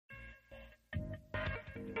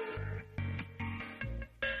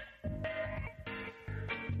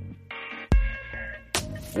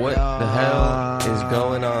What the hell is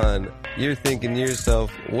going on? You're thinking to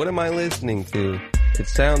yourself, what am I listening to? It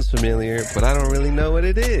sounds familiar, but I don't really know what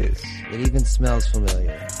it is. It even smells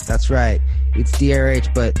familiar. That's right. It's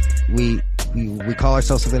DRH, but we call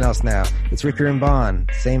ourselves something else now. It's Ricker and Bond.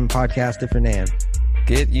 Same podcast, different name.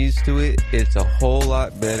 Get used to it. It's a whole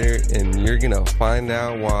lot better, and you're going to find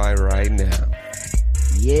out why right now.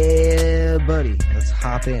 Yeah, buddy. Let's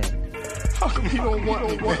hop in. How come you don't want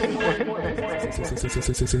me? You know that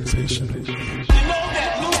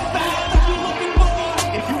new style that you're looking for?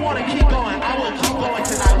 If you want to keep going, I will keep going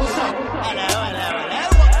tonight. What's up?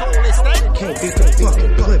 Can't beat the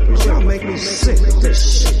fucking Clippers. Y'all make me sick with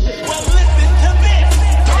this shit. Well, listen to this.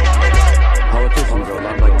 Politicians are a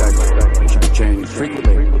lot like that. They should be changed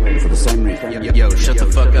frequently for the same reason. Yo, shut the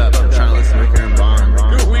fuck up. I'm trying to listen to Ricker and Bond.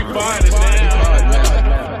 Dude, we find it now.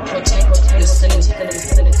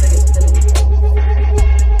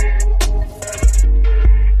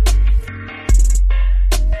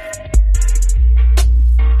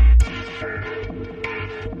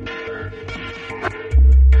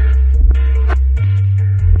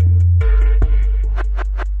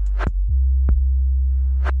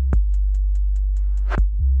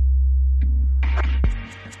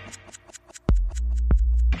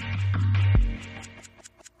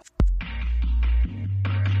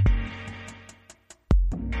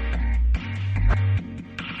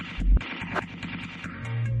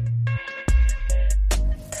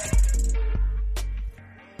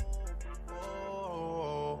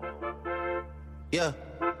 Yeah,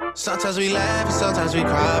 sometimes we laugh and sometimes we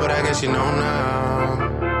cry, but I guess you know now.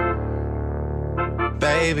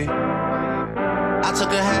 Baby, I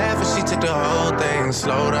took a half and she took the whole thing.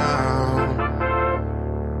 Slow down.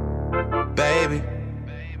 Baby,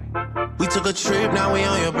 we took a trip, now we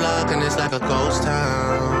on your block and it's like a ghost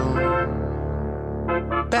town.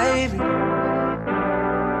 Baby,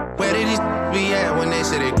 where did these be at when they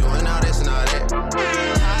say they doing all this and all that?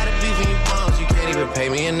 Tired of beefing you bums, you can't even pay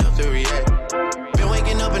me enough to react.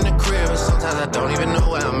 Waking up in the crib and sometimes I don't even know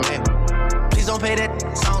where I'm at. Please don't pay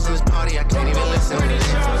that songs in this party, I can't even listen to this.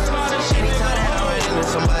 Anytime that I run into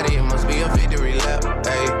somebody, it must be a victory lap.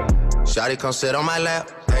 Hey, shawty come sit on my lap.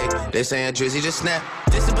 Hey, they saying Drizzy just snap.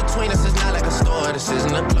 This in between us is not like a store, this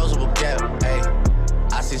isn't a closable gap. Hey,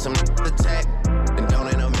 I see some attack and don't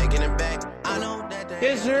end up making it back. I know that they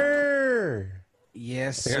Yes, sir.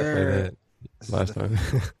 Yes, I think I played sir. that last time.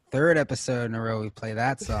 Third episode in a row we play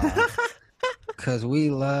that song. Because we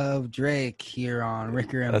love Drake here on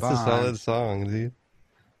Ricker and That's Bond. a solid song, dude.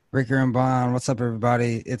 Ricker and Bond, what's up,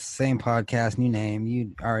 everybody? It's the same podcast, new name.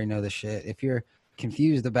 You already know the shit. If you're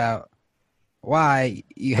confused about why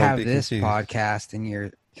you Don't have be this confused. podcast in your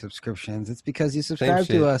subscriptions, it's because you subscribe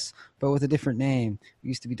shit. to us, but with a different name. We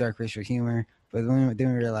used to be Dark Racial Humor, but then we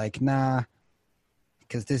were like, nah,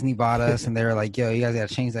 because Disney bought us, and they were like, yo, you guys got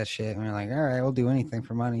to change that shit. And we are like, all right, we'll do anything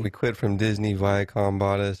for money. We quit from Disney. Viacom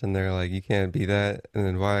bought us, and they're like, you can't be that. And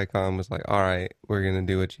then Viacom was like, all right, we're going to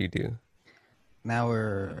do what you do. Now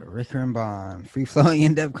we're Ricker and Bond, free-flowing,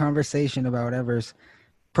 in-depth conversation about whatever's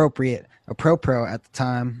appropriate, apropos at the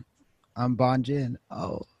time. I'm Bond Jin.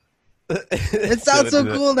 Oh, it sounds so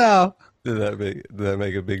cool now. Did that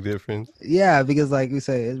make a big difference? Yeah, because like we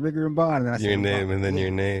say, it's Ricker and Bond. And I say Your name Bond. and then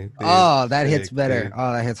your name. Dude, Oh, that hits sick, better. dude.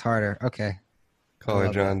 Oh, that hits harder. Okay. Caller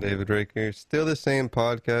Love John David Raker. Still the same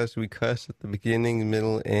podcast. We cuss at the beginning,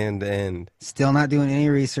 middle, and end. Still not doing any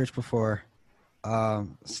research before.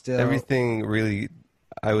 Still. Everything really,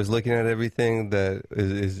 I was looking at everything that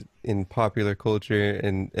is in popular culture,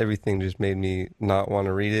 and everything just made me not want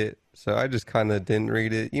to read it. So I just kind of didn't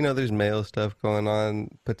read it. You know, there's male stuff going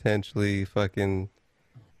on, potentially fucking,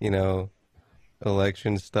 you know,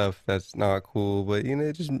 election stuff that's not cool. But, you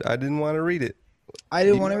know, I didn't want to read it. I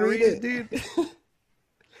didn't You want to wanna read it. dude.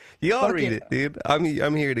 Y'all Fuck read it. it, dude.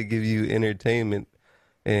 I'm here to give you entertainment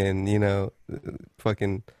and, you know,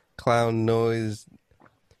 fucking clown noises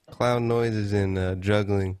and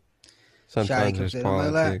juggling. Shotty Sometimes comes there's in on my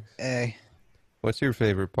lap. politics. Hey, What's your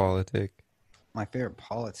favorite politic? my favorite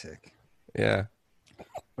politic. Yeah,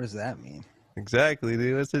 What does that mean? exactly,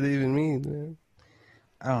 dude. What's it even mean, man?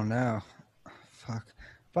 I don't know. Fuck. I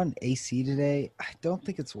bought an AC today. I don't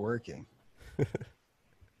think it's working.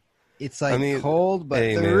 It's like I mean, cold, but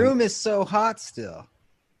hey, the man. room is so hot still.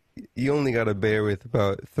 You only got to bear with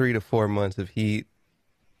about 3 to 4 months of heat.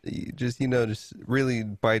 You just really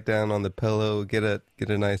bite down on the pillow. Get a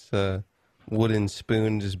nice wooden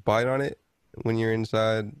spoon. Just bite on it when you're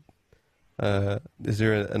inside. Is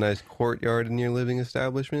there a nice courtyard in your living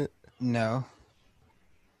establishment? No.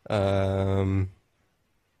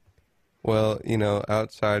 Well, you know,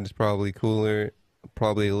 outside is probably cooler.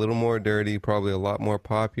 probably a little more dirty, probably a lot more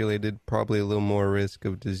populated, probably a little more risk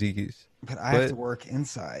of disease. But I have But- to work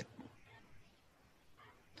inside.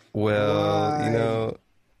 Well, Why? you know,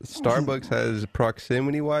 Starbucks has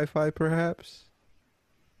proximity Wi-Fi, perhaps.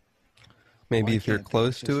 Maybe Why if you're can't they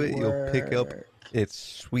close to just it, you'll pick up work? its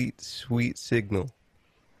sweet, sweet signal.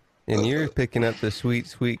 And you're picking up the sweet,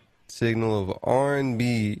 sweet signal of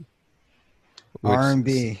R&B. which-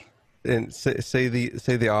 R&B, And say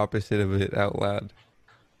the opposite of it out loud.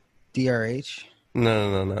 DRH,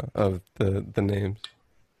 No. Of the names.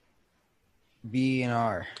 B and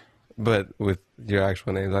R, But with your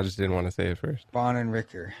actual names, I just didn't want to say it first. Bon and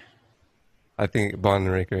Ricker. I think Bond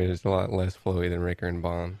and Ricker is a lot less flowy than Ricker and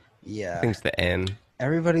Bond. I Yeah. think it's the N.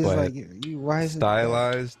 Everybody's but like, why is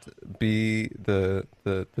Stylized B, the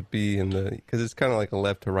B and the, because it's kind of like a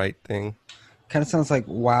left to right thing, Kind of sounds like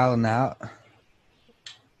Wild and Out.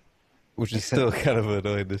 which is Except- still kind of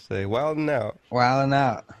annoying to say. Wild and out. Wild and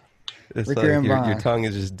Out. It's Ricker like and your Bond. tongue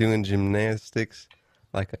is just doing gymnastics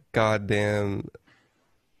like a goddamn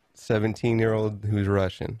 17-year-old who's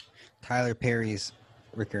Russian. Tyler Perry's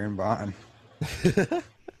Ricker and Bond.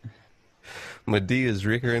 Medea's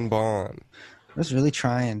Ricker and Bond. I was really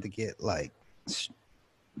trying to get like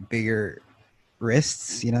bigger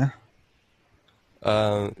wrists, you know?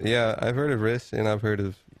 Yeah, I've heard of wrists, and I've heard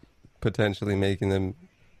of potentially making them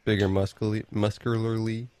bigger muscularly.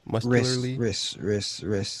 Wrists.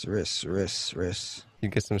 You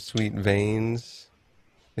get some sweet veins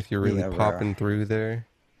if you're really Yeah, bro. popping through there.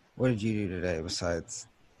 What did you do today besides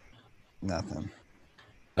nothing?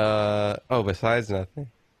 Besides nothing.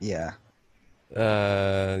 Yeah.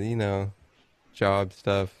 You know, job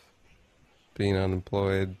stuff, being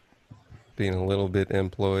unemployed, being a little bit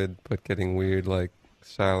employed, but getting weird like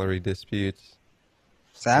salary disputes.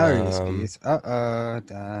 Salary disputes.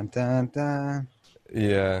 Dun, dun, dun.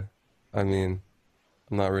 Yeah, I mean,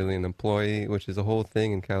 I'm not really an employee, which is a whole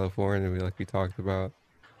thing in California. We talked about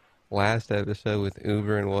last episode with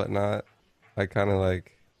Uber and whatnot. I kind of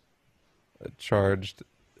like charged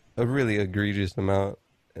a really egregious amount,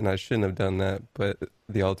 and I shouldn't have done that. But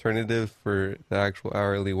the alternative for the actual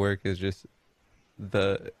hourly work is just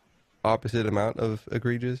the opposite amount of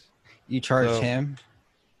egregious. You charged So- him,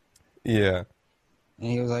 Yeah, and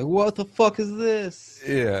he was like, "What the fuck is this?"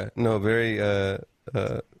 yeah, no, very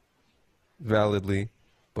validly,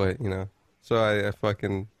 but you know, so I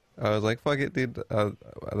was like, fuck it, dude. That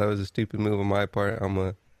was a stupid move on my part. I'm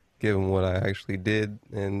gonna give him what I actually did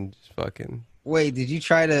and just fucking. Wait, did you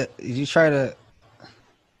try to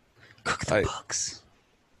cook the I- books?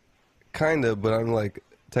 Kind of, but I'm like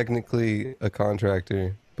technically a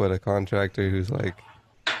contractor, but a contractor who's like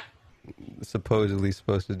supposedly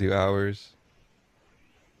supposed to do hours.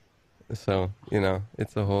 So, you know,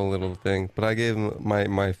 it's a whole little thing. But I gave him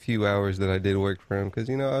my few hours that I did work for him because,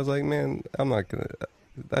 you know, I was like, man, I'm not going to.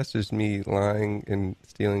 That's just me lying and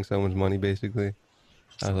stealing someone's money, basically.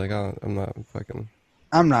 I was like, oh, I'm not fucking.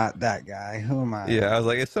 I'm not that guy. Who am I? Yeah, I was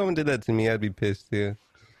like, if someone did that to me, I'd be pissed too.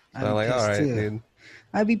 So I'd I'm be like, all pissed, right, too. dude.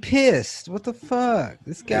 I'd be pissed. What the fuck?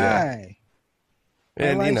 This Yeah. guy.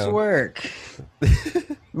 And, My you life's know, work.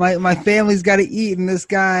 my family's got to eat, and this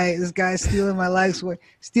guy's stealing my life's work,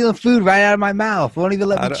 stealing food right out of my mouth. Won't even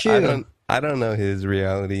let me chew. I don't know his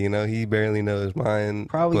reality, you know. He barely knows mine.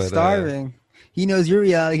 Probably but, starving. He knows your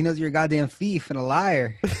reality. He knows you're a goddamn thief and a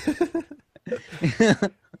liar.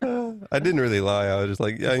 I didn't really lie. I was just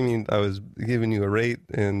like, yeah, I mean, I was giving you a rate,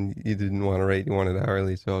 and you didn't want a rate. You wanted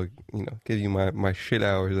hourly, so I'll, you know, give you my shit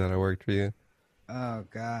hours that I worked for you. Oh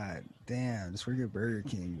god, damn! Just work at Burger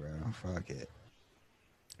King, bro. Fuck it.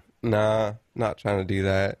 Nah, not trying to do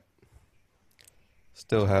that.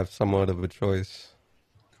 Still have somewhat of a choice.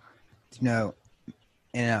 You know,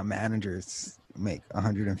 In-N-Out managers make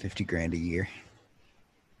 150 grand a year.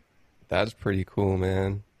 That's pretty cool,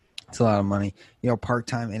 man. It's a lot of money. You know,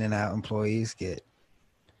 part-time In-N-Out employees get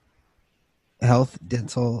health,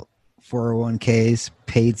 dental, 401ks,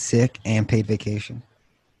 paid sick, and paid vacation,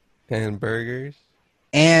 And burgers?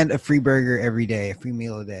 and a free burger every day, a free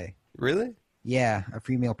meal a day. Really? Yeah, a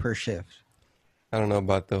free meal per shift. I don't know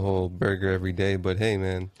about the whole burger every day, but hey,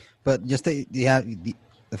 man. But just the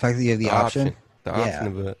fact that you have the option. The Yeah. option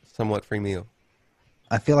of a somewhat free meal.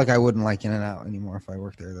 I feel like I wouldn't like In-N-Out anymore if I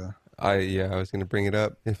worked there, though. I was gonna bring it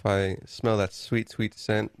up. If I smell that sweet, sweet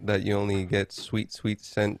scent that you only get sweet, sweet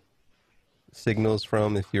scent signals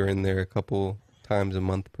from if you're in there a couple times a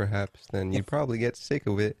month, perhaps, then you probably get sick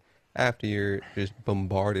of it after you're just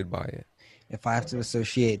bombarded by it. If I have to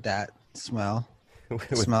associate that smell, the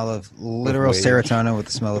With- smell of literal wage. serotonin with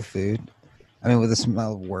the smell of food, with the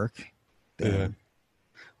smell of work, Yeah.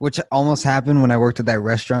 which almost happened when I worked at that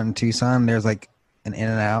restaurant in Tucson. There's like an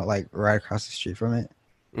In-N-Out like right across the street from it,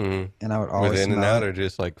 Mm. and I would With always In and smell Out it. or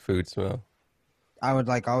just like food smell? I would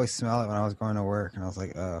like always smell it when I was going to work, and I was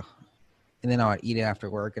like, ugh. And then I would eat it after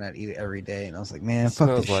work, and I'd eat it every day, and I was like, man, It fuck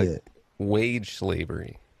smells this like shit. wage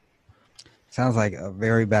slavery. Sounds like a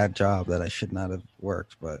very bad job that I should not have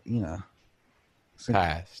worked, but you know,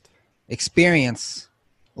 Past. experience,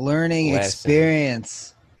 learning Lesson.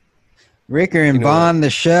 experience. Ricker and You know Bond, the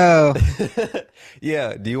show.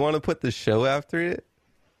 Yeah. Do you want to put the show after it?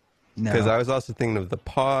 No, Because I was also thinking of the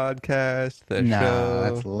podcast, the no, show,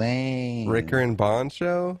 that's lame. Ricker and Bond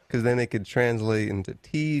show. Because then it could translate into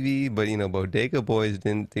TV. But Bodega Boys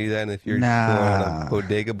didn't do that. And if you're going on Nah. a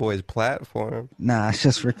Bodega Boys platform, Nah, it's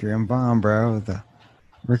just Ricker and Bond, bro. The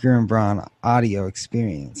Ricker and Bond audio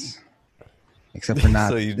experience. Except for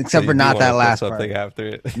not, so you except for do not wanna that put last something part. after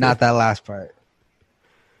it. Not that last part.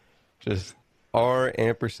 Just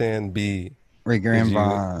R&B. Ricker and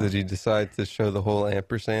Bond. Did you decide to show the whole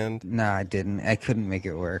ampersand? No, I didn't. I couldn't make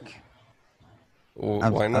it work.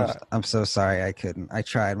 Why not? I'm so sorry I couldn't. I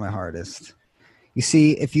tried my hardest. You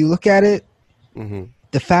see, if you look at it, Hmm.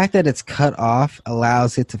 the fact that it's cut off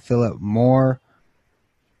allows it to fill up more.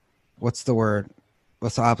 What's the word?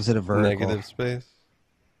 What's the opposite of vertical? Negative space?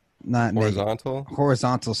 Not Horizontal?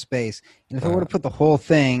 horizontal space. And if I were to put the whole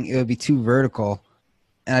thing, it would be too vertical.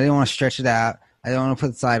 And I didn't want to stretch it out. I didn't want to put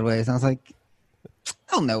it sideways. And I was like,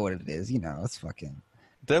 I don't know what it is. It's fucking.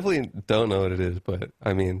 Definitely don't know what it is, but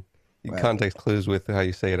I mean, Right. context clues with how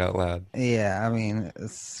you say it out loud. Yeah, I mean,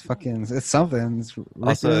 it's fucking. It's something. It's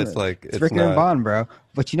Also, Ricker- it's like, it's it's Ricker and not- Bond, bro.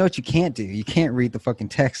 But you know what you can't do? You can't read the fucking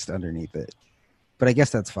text underneath it. But I guess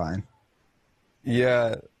that's fine.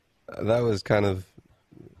 Yeah, that was kind of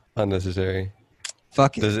unnecessary.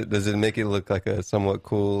 Fuck it. Does it make it look like a somewhat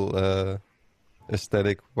cool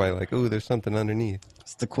aesthetic by like, ooh, there's something underneath?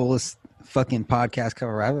 It's the coolest fucking podcast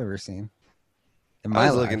cover I've ever seen in I my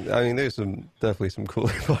was life. looking. I mean, there's definitely some cooler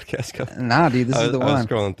podcast covers. Nah, dude, this I is was, the I was one.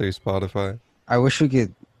 scrolling through Spotify. I wish we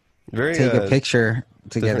could Very take a picture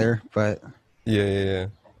together, but Yeah.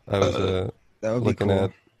 I was that would be looking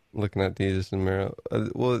cool. at Jesus and Mero.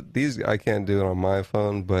 Well, these I can't do it on my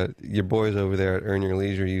phone, but your boys over there at Earn Your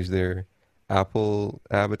Leisure use their Apple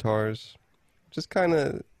avatars. Just kind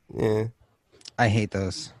of, yeah. I hate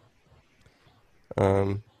those.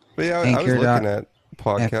 But yeah, I was Anchor looking at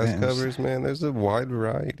podcast FMs. covers, man. There's a wide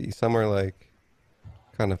variety. Some are like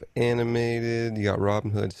kind of animated. You got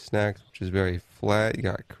Robin Hood Snacks, which is very flat. You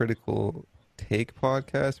got Critical Take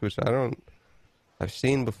Podcast, which I've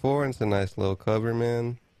seen before, and it's a nice little cover,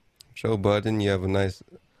 man. Joe Budden, you have a nice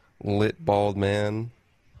lit bald man.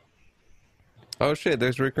 Oh shit,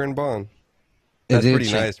 there's Ricker and Bond. That's did pretty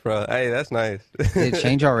cha- nice, bro. Hey, that's nice. Did it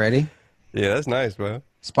change already? Yeah, that's nice, bro.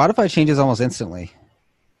 Spotify changes almost instantly.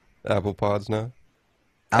 Apple Pods now.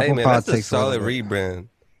 Apple Hey man, Pods that's a takes solid little bit. rebrand.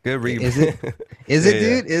 Good rebrand. Is it? Is it, Yeah,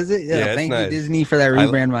 yeah. dude? Is it? Yeah. Yeah, it's Thank nice. you, Disney, for that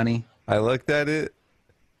rebrand money. I looked at it.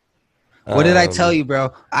 What did I tell you,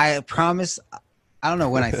 bro? I promise. I don't know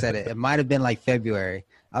when I said it. It might have been like February.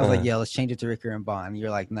 I was like, "Yeah, let's change it to Ricker and Bond." You're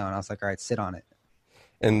like, "No," and I was like, "All right, sit on it."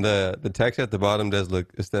 And the text at the bottom does look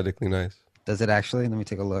aesthetically nice. Does it actually? Let me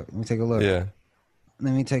take a look. Let me take a look. Yeah.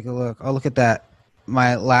 Let me take a look. Oh, look at that.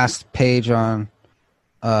 My last page on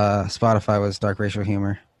Spotify was dark racial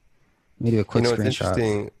humor. Let me do a quick It's screenshot.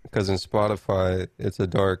 interesting because in Spotify it's a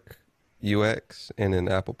dark UX, and in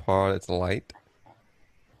Apple Pod it's light.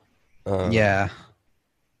 Yeah.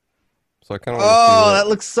 So I kind of. Oh, that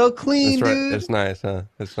looks so clean, That's right. dude. It's nice, huh?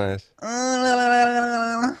 It's nice.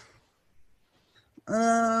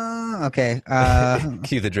 Okay.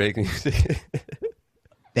 Cue the Drake music.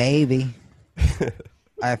 Baby.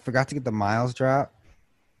 I forgot to get the miles drop.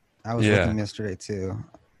 I was Yeah. looking yesterday too.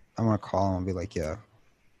 I'm gonna call him and be like, "Yo,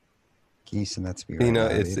 can you send that to me?" Right You know,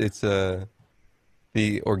 now, it's dude?"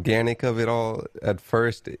 the organic of it all. At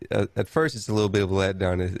first it's a little bit of a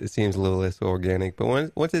letdown. It seems a little less organic,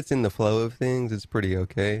 but once it's in the flow of things, it's pretty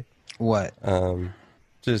okay. What?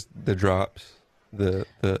 Just the drops, the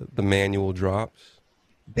manual drops.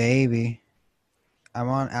 Baby. I'm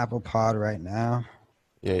on Apple Pod right now,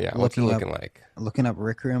 Yeah. What's it Looking up- looking like? looking up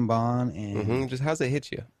Ricker and Bond, and Hmm. Just how's it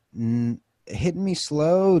hit you? hitting me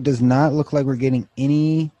slow. Does not look like we're getting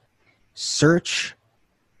any search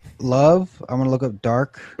love. I'm gonna look up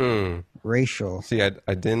dark racial. See, I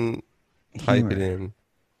didn't type humor. it in.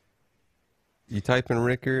 You type in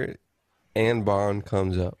Ricker, and Bond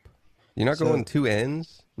comes up. You're not So- going two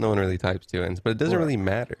N's. No one really types two N's, but it doesn't Right. really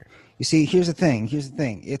matter. You see, here's the thing.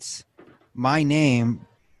 It's my name,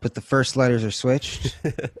 but the first letters are switched.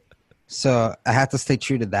 So I have to stay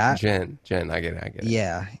true to that. Jen, I get it.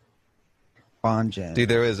 Yeah. Bond Jen. Dude,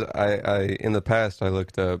 there was I in the past I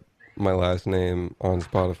looked up my last name on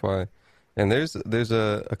Spotify. And there's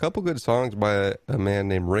a couple good songs by a man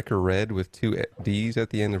named Ricker Red with 2 D's at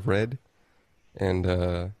the end of Red. And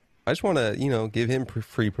I just want to, give him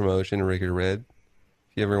free promotion, Ricker Red.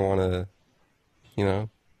 If you ever want to,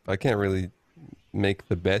 I can't really make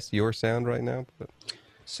the best your sound right now, but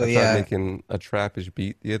So I tried yeah, making a trappish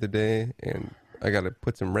beat the other day, and I got to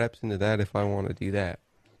put some reps into that if I want to do that.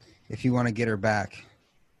 if you want to get her back,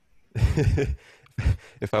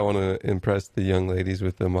 If I want to impress the young ladies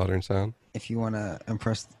with the modern sound. if you want to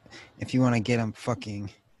impress, if you want to get them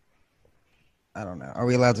fucking, I don't know. Are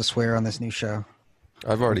we allowed to swear on this new show?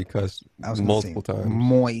 I've already cussed I was gonna multiple say times.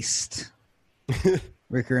 Moist.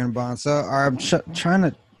 Ricker and Bond. So I'm trying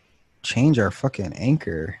to change our fucking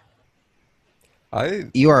anchor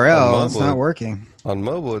URL. It's not working. On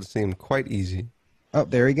mobile, it seemed quite easy. Oh,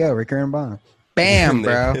 there we go. Ricker and Bond. Bam,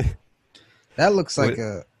 bro. That looks like What-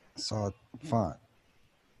 a solid font.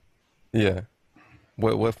 Yeah.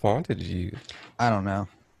 What font did you use? I don't know.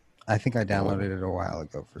 I think I downloaded it a while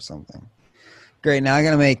ago for something. Great. Now I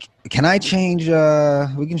gotta make. Can I change?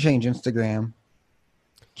 We can change Instagram.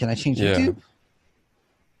 Can I change Yeah. YouTube?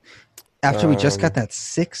 After we just got Um, that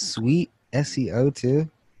sick, sweet SEO too,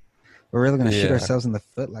 we're really gonna shit Yeah. ourselves in the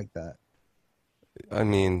foot like that. I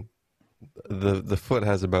mean, the foot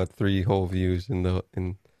has about 3 whole views in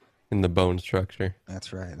the bone structure.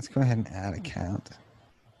 That's right. Let's go ahead and add account.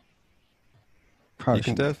 Probably You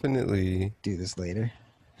can should definitely, do this later.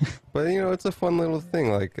 but it's a fun little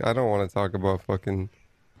thing. Like, I don't want to talk about fucking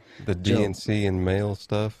the DNC and mail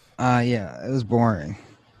stuff. Yeah, it was boring.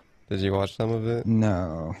 Did you watch some of it?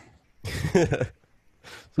 No, So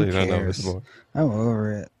who you don't know if it's cares? more. I'm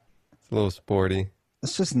over it. It's a little sporty.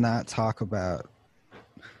 Let's just not talk about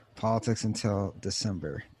politics until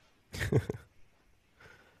December.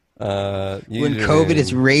 When COVID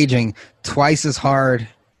is username. raging twice as hard.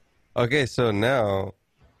 Okay, so now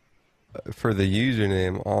for the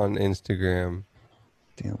username on Instagram.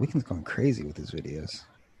 Damn, Weekend's going crazy with his videos.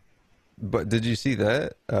 But did you see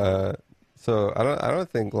that? So I don't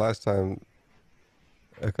think last time,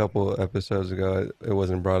 a couple episodes ago, it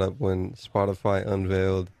wasn't brought up when Spotify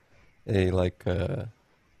unveiled a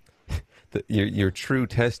your true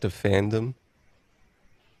test of fandom.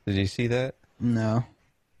 Did you see that? No.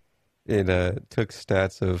 It took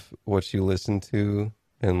stats of what you listen to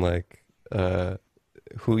and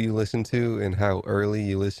who you listen to and how early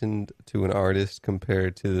you listened to an artist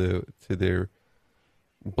compared to their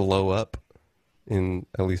blow up in,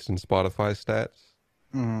 at least in Spotify stats.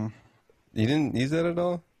 Mm, You didn't use that at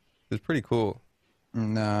all? It's pretty cool.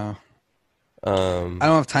 no. Um, I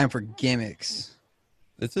don't have time for gimmicks.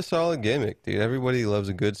 It's a solid gimmick, dude. Everybody loves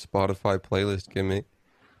a good Spotify playlist gimmick.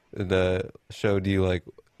 That showed you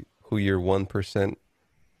who your 1%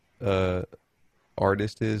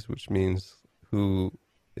 artist is, which means who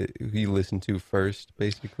you listen to first,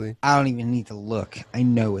 basically. I don't even need to look. I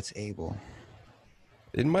know it's Abel.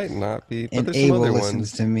 It might not be, but And there's some Abel other listens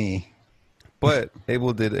ones. to me. But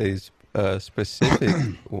Abel did a specific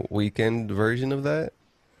weekend version of that.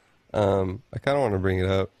 I kind of want to bring it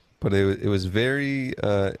up, but it was very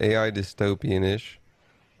AI dystopian-ish.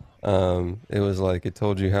 It was it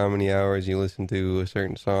told you how many hours you listened to a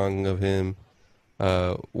certain song of him,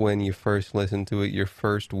 when you first listened to it, your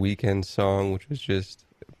first weekend song, which was just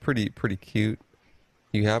pretty cute.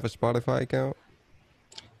 You have a Spotify account?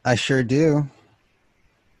 I sure do.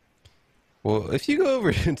 Well, if you go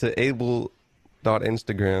over to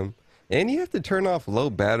Able.Instagram, and you have to turn off low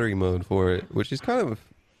battery mode for it, which is kind of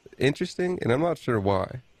interesting, and I'm not sure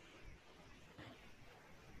why.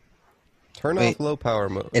 Turn Wait. off low power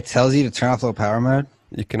mode. It tells you to turn off low power mode.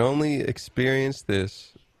 You can only experience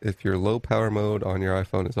this if your low power mode on your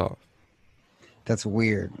iPhone is off. That's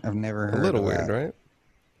weird. I've never heard A little of weird, that. right?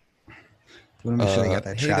 Let me make sure they got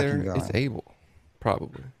that hey tracking there, going. it's Able.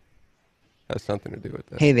 Probably. Has something to do with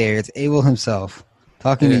that. Hey there, it's Abel himself.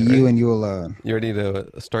 Talking Yeah, to you right. and you alone. You ready to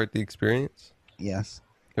start the experience? Yes.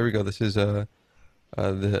 Here we go. This is the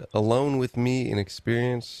Alone with Me, an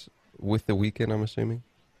experience with The Weeknd, I'm assuming.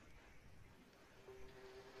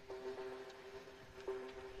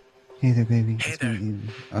 Hey there, baby. Hey It's me, there. Abel.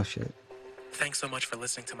 Oh shit. Thanks so much for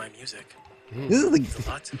listening to my music. This is Means a the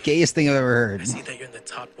lot to me. gayest thing I've ever I heard. see that you're in the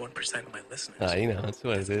top 1% of my listeners. That's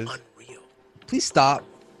what That's it is. unreal. Please stop.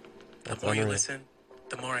 The That's more you unreal. listen,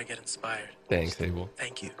 the more I get inspired. Thanks, Able.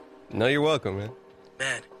 Thank you. No, you're welcome, man.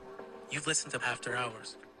 Man, you've listened to After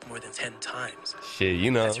Hours more than 10 times. Shit,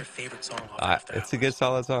 you know. That's your favorite song off After It's a Hours. good,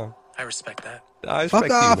 solid song. I respect that. I respect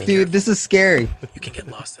Fuck off, you, man. dude. This is scary. You can get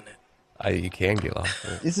lost in it. You can get lost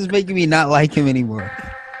in it. This is making me not like him anymore.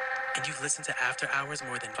 And you've listened to After Hours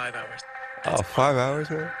more than 5 hours. Oh, 5 hours,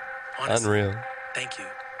 man? Honestly, Unreal. thank you.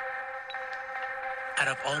 Out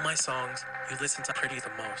of all my songs, you listen to Pretty the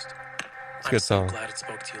most. It's a I'm good so song. glad it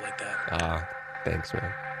spoke to you like that. Ah, thanks,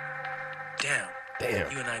 man. Damn.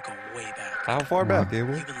 Damn. You and I go way back. How far back,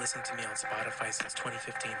 Abel? You've been listening to me on Spotify since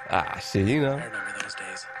 2015. Ah, shit, you I know. remember those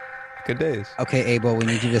days. Good days. Okay, Abel, we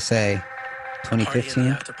need you to say Party and the 2015,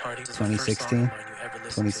 After Party was the first song 2016, of mine you ever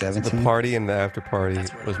listened to. 2017. The Party and the After Party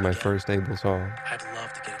That's where was we my began. first Abel song. I've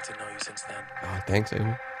loved getting to know you since then. Oh, thanks,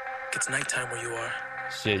 Abel. It's nighttime where you are.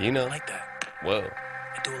 Shit, you I know. like that. Whoa.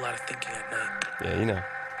 I do a lot of thinking at night. Yeah, you know.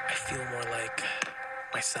 I feel more like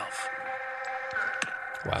myself.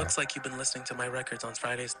 Wow. Looks like you've been listening to my records on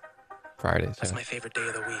Fridays. Fridays. That's Yeah. my favorite day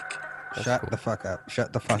of the week. That's Shut cool. the fuck up.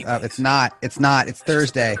 Shut the fuck up. Anyways. It's not. It's not. It's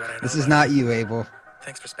Thursday. This is not you, Abel.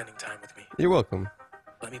 Thanks for spending time with me. You're welcome.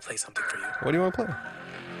 Let me play something for you. What do you want to play?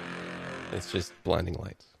 It's just Blinding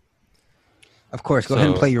Lights. Of course, go ahead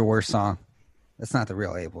and So- play your worst song. That's not the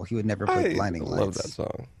real Abel. He would never play I Blinding Lights. love that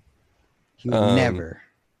song. He would never.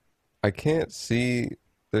 I can't see.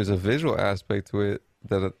 There's a visual aspect to it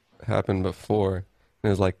that it happened before. It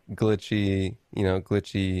was like glitchy,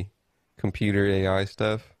 glitchy computer AI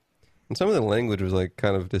stuff. And some of the language was like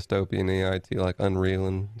kind of dystopian AI too, like Unreal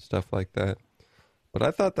and stuff like that. But I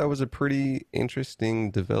thought that was a pretty interesting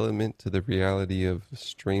development to the reality of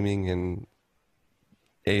streaming and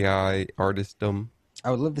AI artistdom. I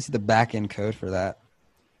would love to see the back end code for that.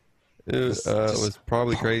 It was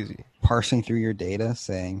probably crazy. Parsing through your data,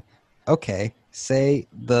 saying, "Okay, say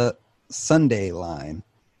the Sunday line.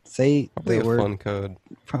 Say Probably the a word." fun code.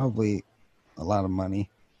 Probably a lot of money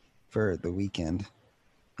for the weekend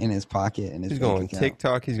in his pocket and his He's bank going account.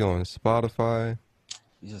 TikTok. He's going Spotify.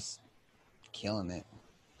 He's just killing it.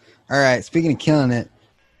 All right, speaking of killing it,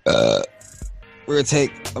 we're gonna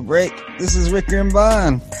take a break. This is Ricker and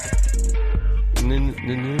Bond. The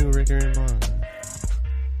new Ricker and Bond.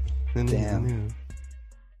 The Damn. new.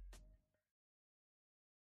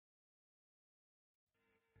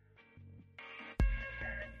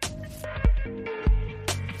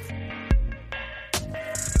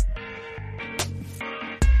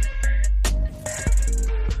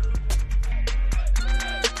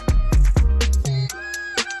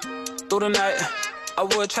 Through the night, I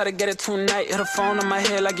would try to get it tonight. Hit a phone on my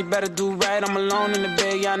head like you better do right. I'm alone in the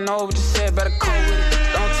bed, yeah, I know what you said, better cope with it.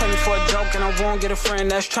 Don't take me for a joke and I won't get a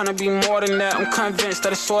friend that's trying to be more than that. I'm convinced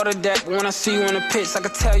that it's sort of that, but when I see you in the pitch, I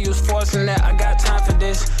can tell you it's forcing that. I got time for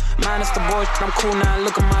this. Minus the bullshit, I'm cool now,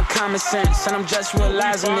 look at my common sense. And I'm just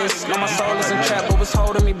realizing this. Now my soul isn't trapped, but what's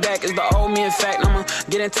holding me back is the old me. In fact, I'ma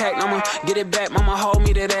get intact, I'ma get it back. Mama, hold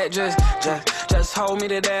me to that, just hold me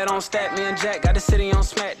to that. Don't stack me and Jack, got the city on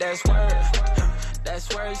smack, that's word.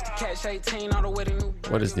 That's where I used to catch 18 all the way to New.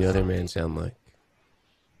 What does the other man sound like?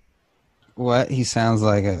 What? He sounds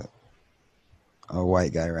like a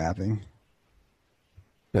white guy rapping.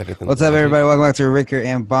 Better than What's up, everybody? Welcome back to Ricker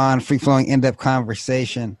and Bond, free-flowing, in-depth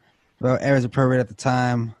conversation about errors appropriate at the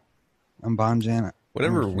time. I'm Bond Jan.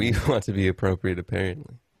 Whatever we want to be appropriate,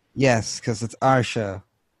 apparently. Yes, because it's our show,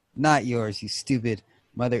 not yours, you stupid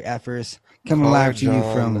mother effers. Coming Caller live to you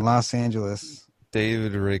John. from Los Angeles.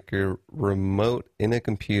 David Ricker, remote in a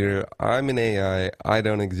computer. I'm an AI. I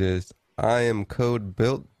don't exist. I am code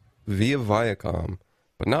built via Viacom,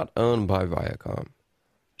 but not owned by Viacom.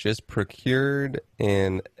 Just procured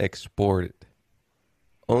and exported.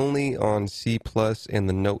 Only on C+ and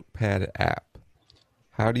the Notepad app.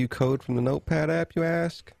 How do you code from the Notepad app, you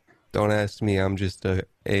ask? Don't ask me. I'm just a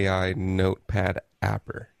AI Notepad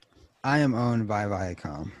apper. I am owned by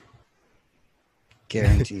Viacom.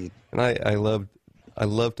 Guaranteed. And I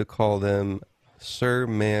love to call them sir,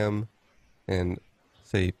 ma'am, and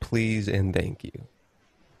say please and thank you.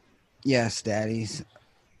 Yes, daddies.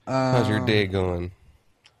 How's your day going?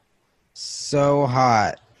 So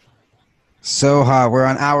hot. So hot. We're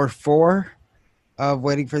on hour 4 of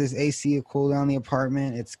waiting for this AC to cool down the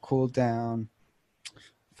apartment. It's cooled down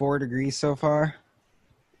 4 degrees so far.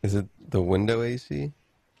 Is it the window AC?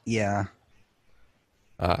 Yeah.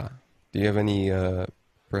 Do you have any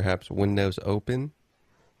perhaps windows open?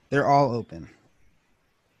 They're all open.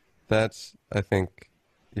 That's, I think,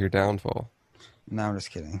 your downfall. No, I'm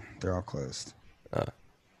just kidding. They're all closed.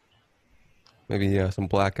 Maybe some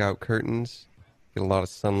blackout curtains. Get a lot of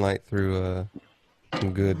sunlight through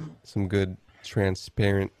some good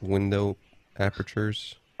transparent window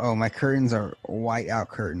apertures. Oh, my curtains are white out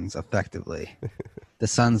curtains, effectively. The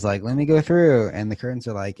sun's like, let me go through. And the curtains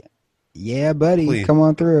are like, yeah, buddy, Please. come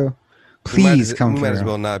on through. Please come we through. might as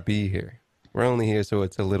well not be here. We're only here so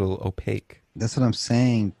it's a little opaque. That's what I'm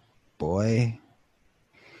saying, boy.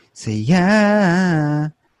 Say, yeah.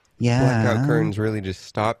 Yeah. Blackout curtains really just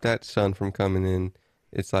stop that sun from coming in,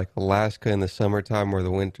 It's like Alaska in the summertime or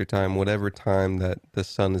the wintertime, whatever time that the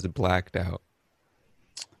sun is blacked out.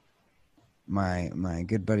 My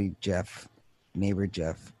good buddy Jeff, neighbor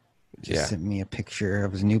Jeff, just Yeah. sent me a picture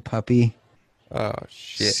of his new puppy. Oh,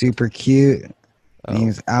 shit. Super cute. Oh,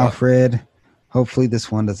 Name's fuck. Alfred. Hopefully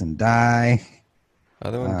this one doesn't die.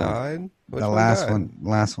 Other one died? Which The one last died?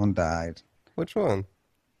 last one died. Which one?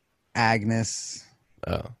 Agnes.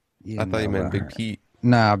 Oh. I didn't thought you know meant about Big her. Pete.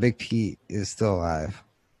 Nah, Big Pete is still alive.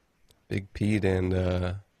 Big Pete and,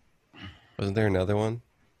 wasn't there another one?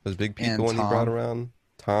 Was Big Pete And the one you brought Tom. around?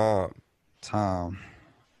 Tom. Tom.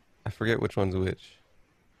 I forget which one's which.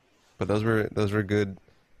 But those were good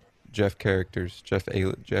Jeff characters. Jeff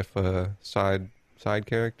side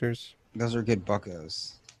characters. Those are good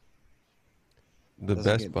buckos. The Those are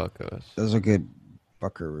best good. buckos. Those are good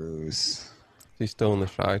buckaroos. Is he still in the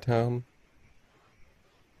Chi-Town?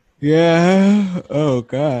 Yeah. Oh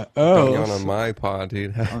God. Got you on my pod,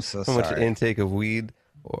 dude. I'm so How much sorry. intake of weed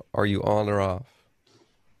are you on or off?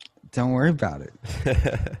 Don't worry about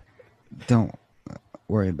it. Don't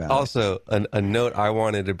worry about it. Also, a note I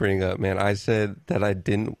wanted to bring up, man. I said that I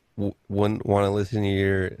wouldn't want to listen to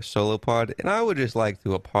your solo pod, and I would just like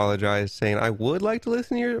to apologize, saying I would like to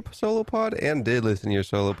listen to your solo pod and did listen to your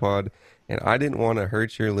solo pod, and I didn't want to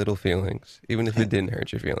hurt your little feelings, even if it didn't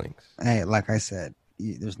hurt your feelings. Hey, like I said,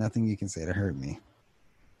 there's nothing you can say to hurt me.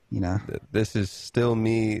 You know. This is still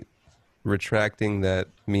me retracting that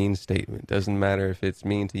mean statement. Doesn't matter if it's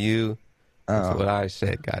mean to you. That's what I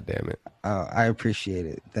said, goddammit. Oh, I appreciate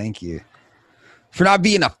it. Thank you for not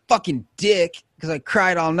being a fucking dick because I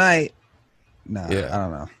cried all night. No, Yeah. I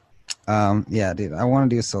don't know. Yeah, dude, I want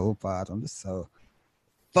to do a solo pod. I'm just so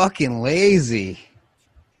fucking lazy.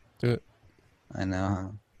 Do it. I know. Huh?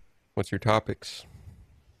 What's your topics?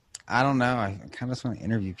 I don't know. I kind of just want to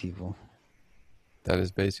interview people. That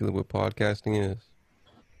is basically what podcasting is.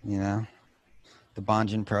 You know, the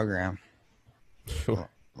Bonjin program Sure.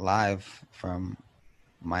 live from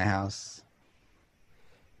my house.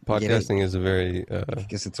 Podcasting is a very, I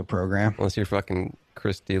guess it's a program. unless you're fucking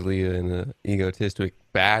Chris D'Elia and an egotistic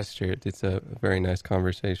bastard, it's a very nice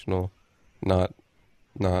conversational, not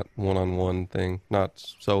one-on-one thing, not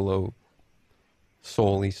solely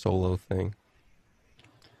solo thing.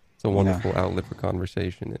 It's a wonderful outlet for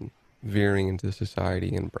conversation and veering into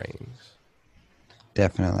society and brains.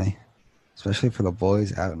 Definitely, especially for the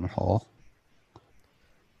boys out in the hall.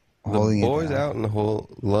 The Holding it boys down. out in the hole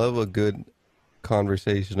love a good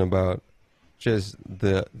conversation about just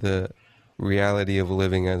the reality of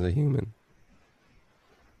living as a human.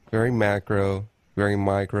 Very macro, very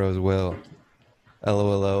micro as well.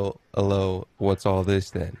 LOLO, what's all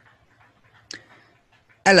this then?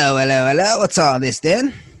 Hello. What's all this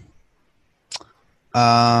then?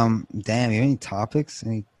 Damn, you have any topics?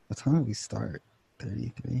 What time did we start?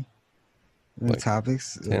 33? Any Like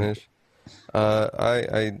topics? 10-ish?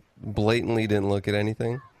 I blatantly didn't look at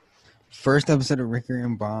anything. First episode of Ricker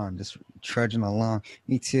and Bond, just trudging along.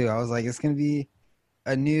 Me too. I was like, it's gonna be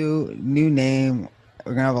a new name.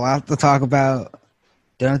 We're gonna have a lot to talk about.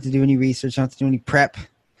 Don't have to do any research. Don't have to do any prep.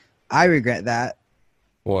 I regret that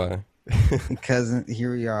Why? because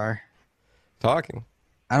here we are. Talking.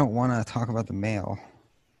 I don't want to talk about the mail.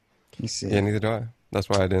 Let me see. Yeah, neither do I. That's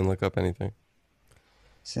why I didn't look up anything.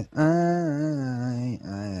 So,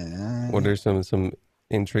 What are some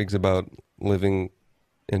intrigues about living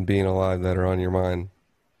and being alive that are on your mind?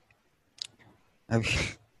 have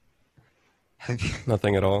you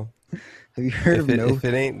Nothing at all. heard of If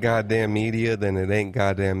it ain't goddamn media, then it ain't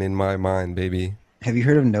goddamn in my mind, baby. Have you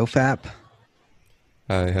heard of NoFap?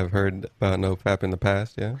 I have heard about NoFap in the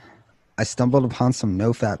past, yeah. I stumbled upon some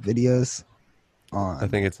NoFap videos on. I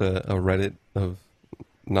think it's a Reddit of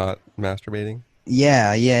not masturbating.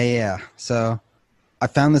 Yeah. So I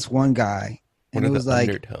found this one guy, and What it are was the like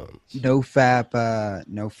undertones? NoFap,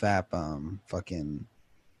 fucking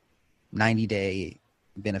 90-day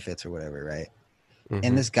benefits or whatever, right? Mhm.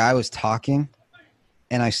 And this guy was talking,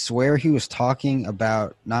 and I swear he was talking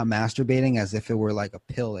about not masturbating as if it were like a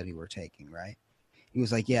pill that he were taking, right? He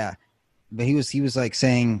was like, yeah, but he was like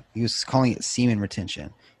saying, he was calling it semen retention.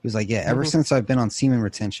 He was like, yeah, ever since I've been on semen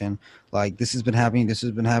retention, like this has been happening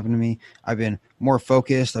to me. I've been more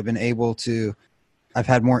focused. I've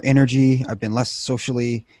had more energy. I've been less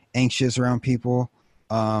socially anxious around people.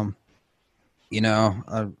 I've been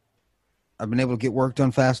able to get work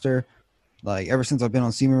done faster. Like ever since I've been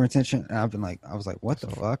on semen retention, and I was like, what the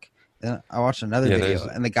fuck? Then I watched another video,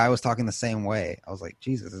 and the guy was talking the same way. I was like,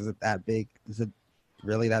 Jesus, is it that big? Is it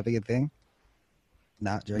really that big a thing?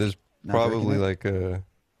 Not jerking. There's not probably jerking it?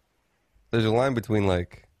 there's a line between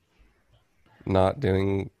like not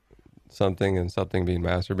doing something and something being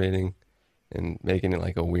masturbating and making it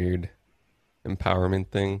like a weird empowerment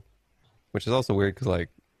thing, which is also weird because, like,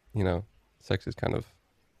 you know, sex is kind of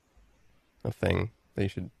a thing that you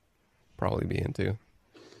should probably be into.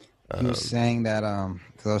 He was saying that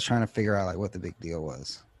because I was trying to figure out like what the big deal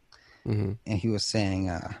was, Mm-hmm. and he was saying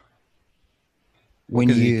when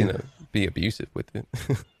Because you you can be abusive with it.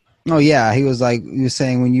 oh yeah, he was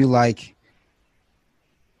saying when you like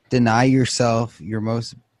deny yourself your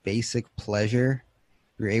most basic pleasure,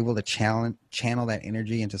 you're able to channel that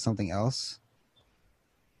energy into something else.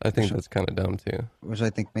 I think that's kind of dumb too. Which I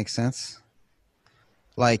think makes sense.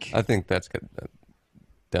 Like, I think that's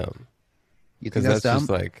dumb. you think Because that's dumb? just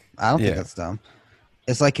like, I don't think yeah. that's dumb.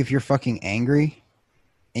 It's like if you're fucking angry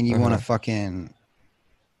and you want to fucking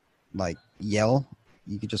like yell,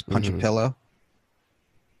 you could just punch a pillow.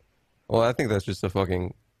 Well, I think that's just a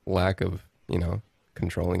fucking lack of, you know,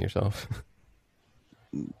 controlling yourself.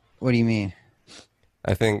 What do you mean?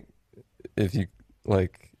 I think if you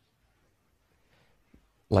like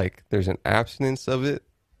there's an abstinence of it,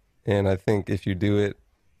 and I think if you do it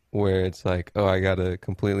where it's like, oh, I gotta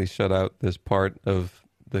completely shut out this part of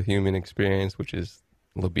the human experience, which is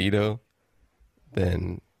libido,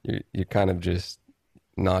 then you're kind of just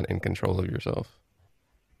not in control of yourself.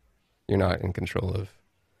 You're not in control of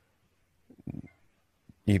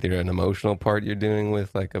either an emotional part you're doing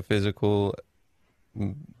with like a physical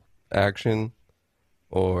action,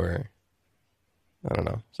 or I don't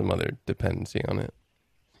know, some other dependency on it.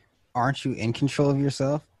 Aren't you in control of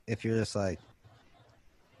yourself if you're just like,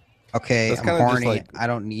 okay, That's I'm kinda just horny, like- I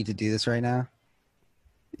don't need to do this right now?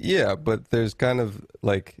 Yeah, but there's kind of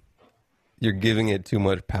like you're giving it too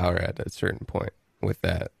much power at a certain point with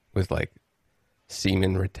that, with like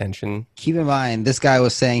semen retention. Keep in mind, this guy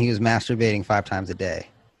was saying he was masturbating 5 times a day.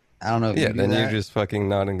 I don't know if Yeah, you do then that. you're just fucking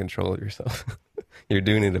not in control of yourself. You're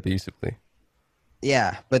doing it abusively.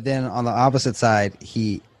 Yeah, but then on the opposite side,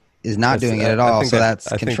 he is not That's- doing it at I all, think so that's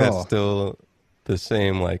I think control. that's still the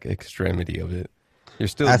same like extremity of it. You're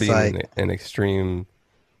still That's being like- an extreme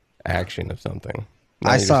action of something.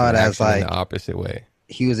 Now I you're saw just it an as action in like the opposite way.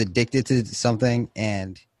 he was addicted to something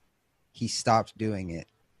and he stopped doing it.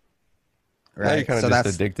 Now you're Right? kind of So just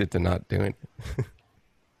that's addicted to not doing it.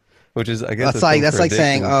 Which is, I guess, that's a like thing that's for like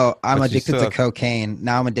saying, addiction, "Oh, I'm but you addicted still to have- cocaine.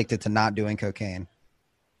 Now I'm addicted to not doing cocaine."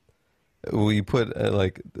 Well, you put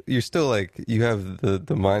like you're still like you have the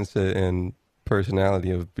mindset and personality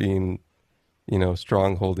of being, you know,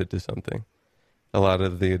 strongholded to something. A lot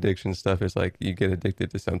of the addiction stuff is like you get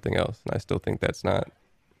addicted to something else, and I still think that's not.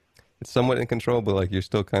 It's somewhat in control, but like you're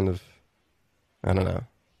still kind of, I don't know,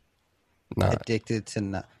 not. Addicted to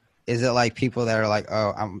not. Is it like people that are like,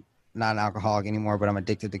 "Oh, I'm not an alcoholic anymore, but I'm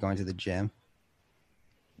addicted to going to the gym"?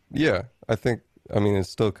 Yeah, I think. I mean, it's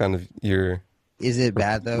still kind of your. Is it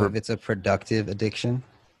bad though Re- if it's a productive addiction?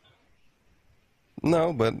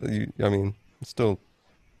 No, but I mean, it's still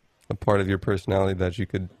a part of your personality that you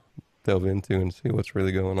could delve into and see what's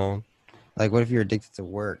really going on. Like, what if you're addicted to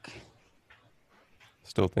work?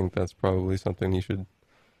 Still think that's probably something you should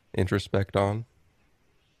introspect on.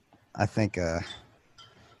 I think if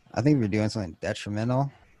you're doing something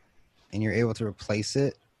detrimental and you're able to replace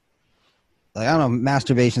it, like, I don't know,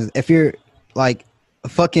 masturbation. If you're like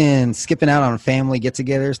fucking skipping out on family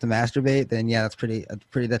get-togethers to masturbate, then yeah, that's a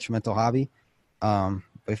pretty detrimental hobby. But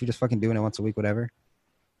if you're just fucking doing it once a week, whatever.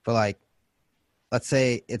 But like, let's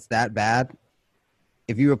say it's that bad.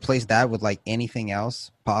 If you replace that with like anything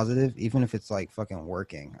else positive, even if it's like fucking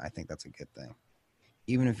working, I think that's a good thing.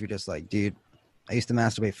 Even if you're just like, dude, I used to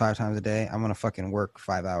masturbate 5 times a day. I'm gonna fucking work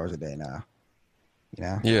 5 hours a day now. You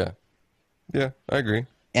know? Yeah. Yeah, I agree.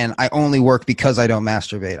 And I only work because I don't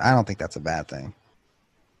masturbate. I don't think that's a bad thing.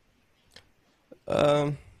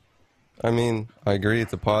 I mean, I agree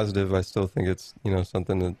it's a positive. I still think it's, you know,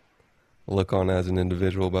 something to look on as an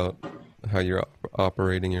individual about how you're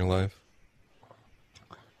operating your life.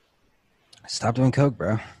 Stop doing coke,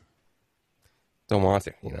 bro. Don't want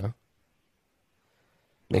to, you know.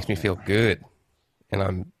 Makes me feel good. And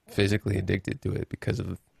I'm physically addicted to it because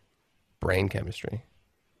of brain chemistry.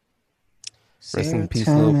 Rest in peace,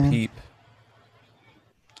 Lil Serotonin. Peep.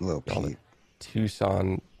 Lil All the Peep.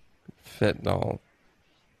 Tucson fentanyl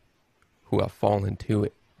who have fallen to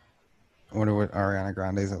it. I wonder what Ariana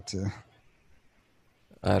Grande's up to.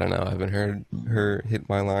 I don't know. I haven't heard her hit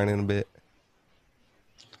my line in a bit.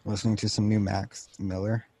 Listening to some new Max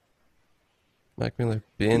Miller. Mac Miller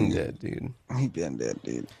been dead, dude. He been dead,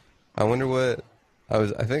 dude. I wonder what I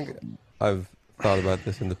think I've thought about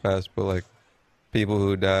this in the past, but like people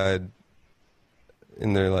who died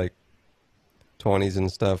in their like 20s and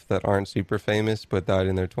stuff that aren't super famous but died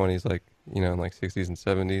in their 20s, like, you know, in like 60s and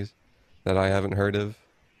 70s. that I haven't heard of.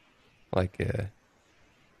 Like,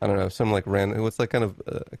 I don't know, some like random. What's like kind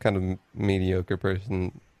of mediocre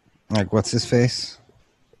person? Like, what's his face?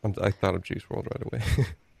 I thought of Juice WRLD right away.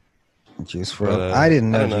 Juice WRLD. But, I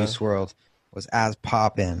didn't know I don't know. Juice WRLD was as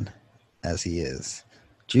poppin' as he is.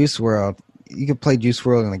 Juice WRLD. You could play Juice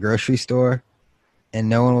WRLD in the grocery store, and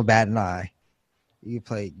no one will bat an eye. You could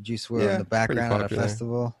play Juice WRLD Yeah, in the pretty background at a popular.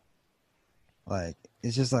 festival. Like,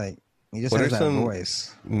 it's just like he just What has are that some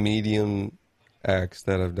voice. medium acts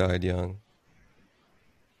that have died young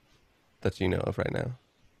that you know of right now?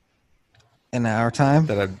 In our time,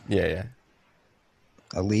 Yeah.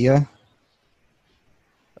 Aaliyah.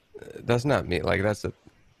 That's not me. Like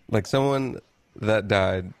like someone that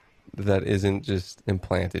died that isn't just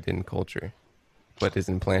implanted in culture, but is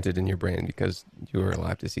implanted in your brain because you were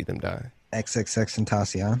alive to see them die. XXX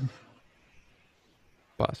Tentacion.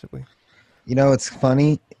 Possibly. You know, it's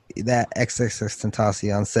funny that XXX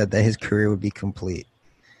Tentacion said that his career would be complete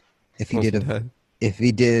if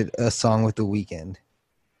he did a song with The Weeknd,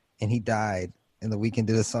 and he died, and The Weeknd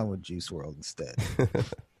did a song with Juice WRLD instead.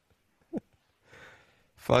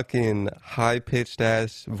 Fucking high pitched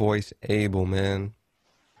ass voice, Abel, man.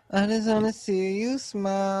 I just want to see you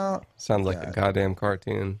smile. Sounds like a goddamn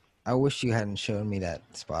cartoon. I wish you hadn't shown me that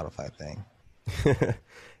Spotify thing.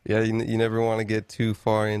 Yeah, you never want to get too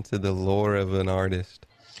far into the lore of an artist.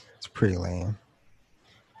 It's pretty lame.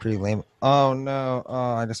 Pretty lame. Oh no!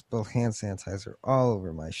 Oh, I just spilled hand sanitizer all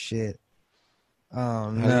over my shit. Oh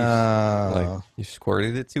no! You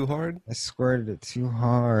squirted it too hard? I squirted it too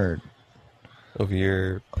hard. Over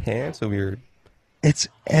your pants? Over your It's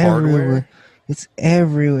hardware? everywhere. It's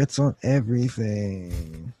everywhere. It's on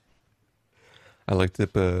everything. I looked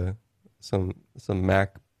up some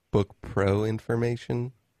MacBook Pro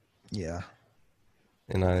information, Yeah.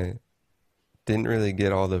 and I didn't really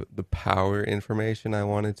get all the power information I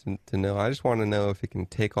wanted to know. I just want to know if it can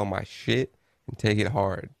take all my shit and take it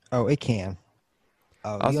hard. Oh, it can.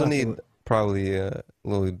 Oh, I also need probably a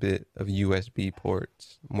little bit of USB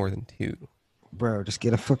ports, more than 2. Bro, just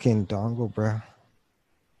get a fucking dongle, bro.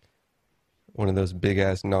 One of those big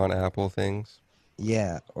ass non-Apple things.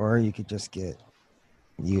 Yeah, or you could just get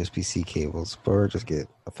USB-C cables, or just get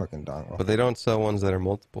a fucking dongle. But they don't sell ones that are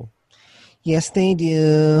multiple. Yes, they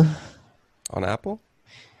do. On Apple?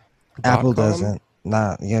 Apple .com? doesn't.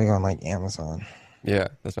 Nah, you gotta go on like Amazon. Yeah,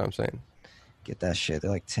 that's what I'm saying. Get that shit.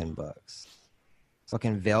 They're like $10.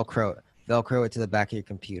 Fucking Velcro it to the back of your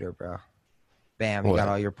computer, bro. Bam, you What? got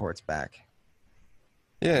all your ports back.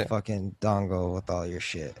 Yeah, Fucking dongle with all your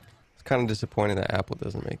shit. it's kind of disappointing that Apple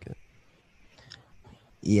doesn't make it.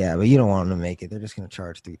 Yeah, but you don't want them to make it. They're just gonna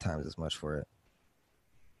charge 3 times as much for it.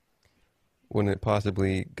 Wouldn't it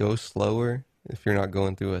possibly go slower if you're not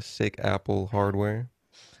going through a sick Apple hardware?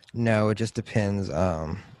 No, it just depends.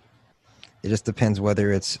 It just depends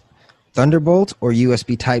whether it's Thunderbolt or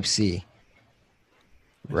USB Type-C.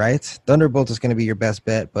 Right? Thunderbolt is going to be your best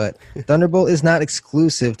bet, but Thunderbolt is not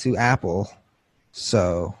exclusive to Apple.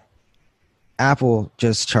 So Apple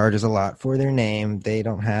just charges a lot for their name. They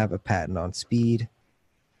don't have a patent on speed.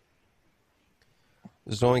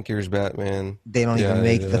 Zoinkers, Batman. They don't even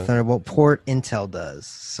make the Thunderbolt port. Intel does.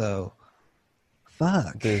 So,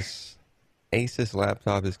 fuck. This Asus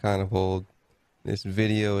laptop is kind of old. This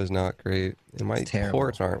video is not great. And my It's terrible.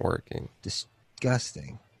 ports aren't working.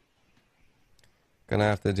 Disgusting. Gonna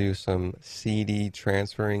have to do some CD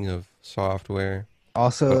transferring of software.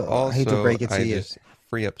 Also, But I hate to break it to I you. just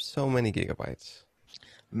free up so many gigabytes.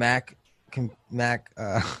 Mac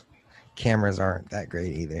cameras aren't that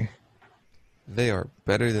great either. They are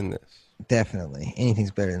better than this. Definitely.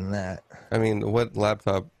 Anything's better than that. I mean, what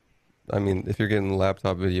laptop? I mean, if you're getting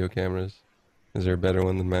laptop video cameras, is there a better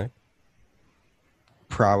one than Mac?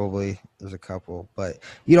 Probably. There's a couple. But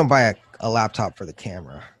you don't buy a laptop for the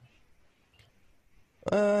camera.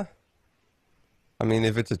 I mean,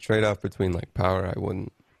 if it's a trade-off between like power, I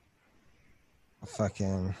wouldn't.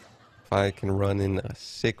 Fucking. If I can run in a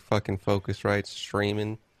sick fucking Focusrite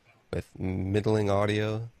streaming with middling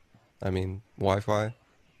audio, I mean Wi-Fi,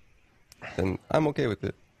 then I'm okay with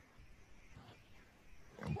it.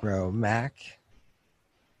 Bro, Mac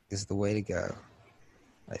is the way to go.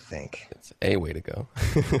 I think. It's a way to go.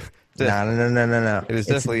 No. It is It's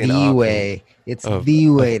definitely an the option way. It's of- the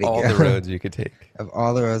way of to all go. the roads you could take. Of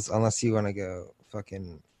all the roads, unless you want to go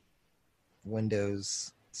fucking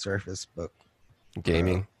Windows Surface Book.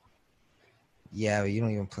 Gaming. Yeah, but you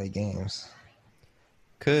don't even play games.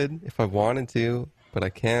 Could if I wanted to, but I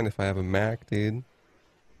can if I have a Mac, dude.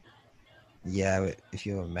 Yeah, but if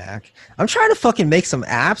you have a Mac. I'm trying to fucking make some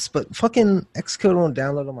apps, but fucking Xcode won't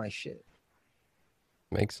download on my shit.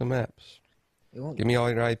 Make some apps. It won't Give me all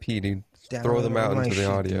your IP, dude. Throw them download all out my into the shit,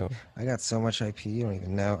 audio. dude. I got so much IP, you don't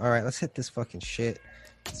even know. All right, let's hit this fucking shit.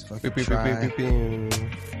 Let's fucking Beep, beep, beep, try. beep, beep, beep.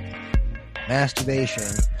 Masturbation.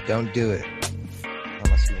 Don't do it.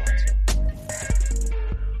 Unless you want to.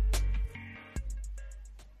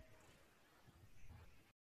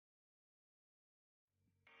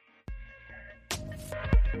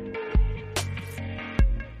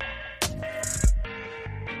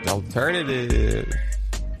 Alternative.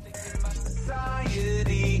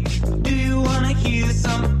 Do you wanna hear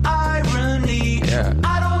some irony? Yeah.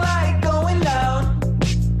 I don't like going out,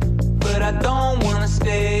 but I don't wanna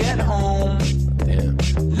stay at home. Damn.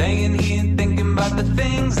 Laying here thinking about the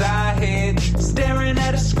things I hate, staring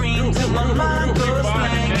at a screen till my mind goes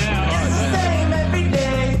blank. It's the same every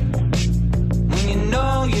day when you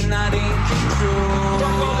know you're not in control.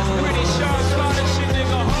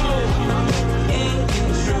 In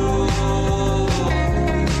control.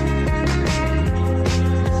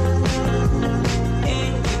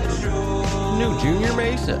 In control. New Junior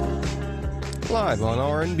Mesa. Live on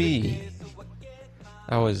R&B.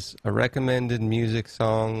 That was a recommended music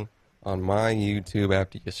song on my YouTube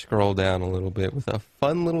after you scroll down a little bit with a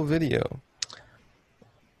fun little video.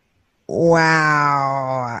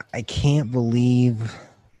 Wow. I can't believe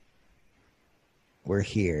we're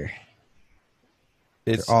here.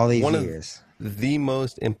 It's All these one years. of the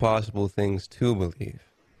most impossible things to believe.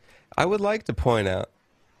 I would like to point out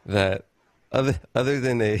that other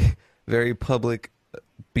than a very public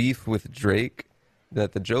beef with Drake,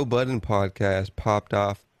 that the Joe Budden podcast popped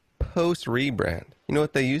off post rebrand. You know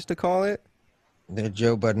what they used to call it? The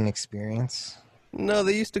Joe Budden Experience. No,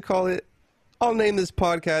 they used to call it, I'll name this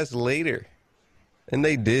podcast later. And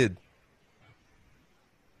they did.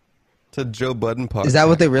 It's a Joe Budden podcast. Is that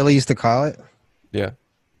what they really used to call it? Yeah.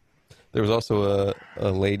 There was also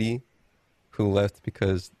a lady who left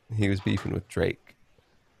because he was beefing with Drake.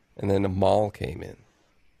 And then Amal came in.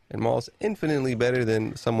 And Amal's infinitely better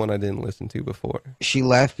than someone I didn't listen to before. She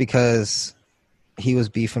left because he was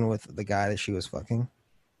beefing with the guy that she was fucking.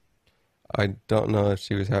 I don't know if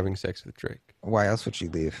she was having sex with Drake. Why else would she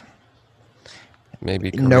leave?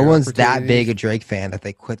 Maybe No career one's that opportunities. big a Drake fan that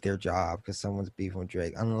they quit their job because someone's beefing with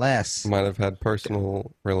Drake. Unless. Might have had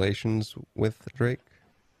personal relations with Drake.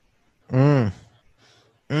 Mm-hmm.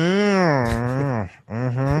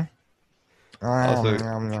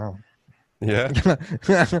 Also- Yeah? Is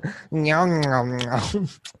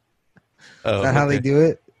Oh, that how they okay. do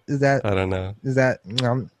it? Is that I don't know.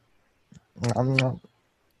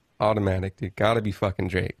 Automatic, dude. Gotta be fucking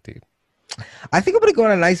Drake, dude. I think I'm gonna go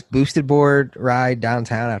on a nice boosted board ride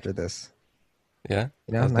downtown after this. Yeah?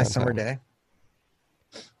 You know, How's nice summer downtown? day.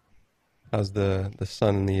 How's the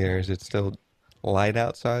sun in the air? Is it still light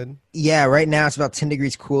outside? Yeah, right now it's about 10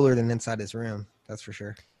 degrees cooler than inside this room. That's for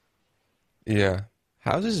sure. Yeah.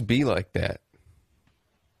 How's this be like that?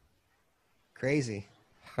 Crazy.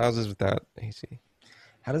 How's this without AC?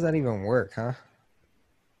 How does that even work, huh?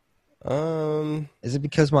 Um, Is it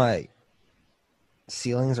because my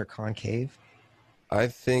ceilings are concave? I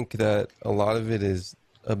think that a lot of it is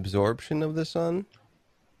absorption of the sun.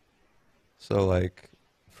 So like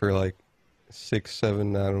for like 6,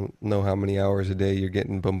 7, I don't know how many hours a day you're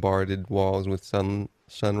getting bombarded walls with sun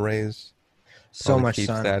rays. So Probably much keeps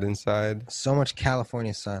sun. that inside. So much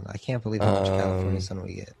California sun. I can't believe how much California sun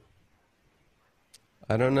we get.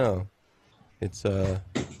 I don't know. It's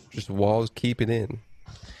just walls keep it in.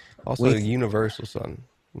 Also Wait. universal sun,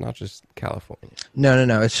 not just California.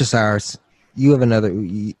 No. It's just ours. You have another.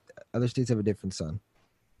 Other states have a different sun.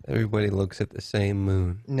 Everybody looks at the same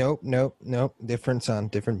moon. Nope. Different sun,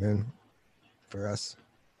 different moon. For us,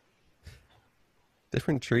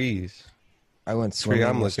 Different trees. I went Tree swimming.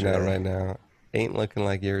 I'm looking at yesterday. right now ain't looking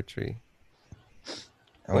like your tree. I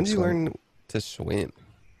When went did you swim- learn to swim?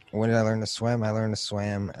 When did I learn to swim? I learned to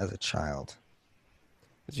swim as a child.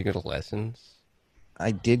 Did you go to lessons?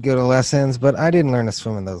 I did go to lessons, but I didn't learn to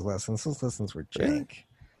swim in those lessons. Those lessons were jank. Really?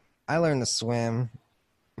 I learned to swim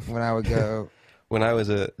when I would go. When I was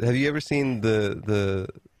have you ever seen the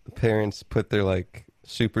parents put their like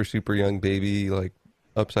super young baby like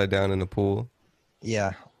upside down in a pool?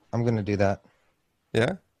 Yeah, I'm gonna do that.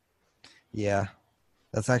 Yeah? Yeah,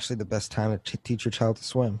 that's actually the best time to teach your child to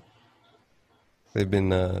swim. They've been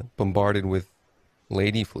bombarded with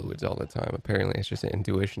lady fluids all the time. Apparently it's just an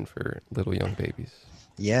intuition for little young babies.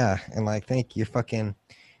 Yeah, and like, think you're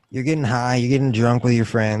getting high, you're getting drunk with your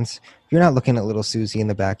friends. You're not looking at little Susie in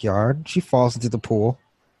the backyard. She falls into the pool.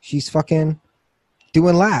 She's fucking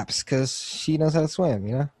doing laps because she knows how to swim,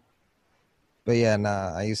 you know? But yeah,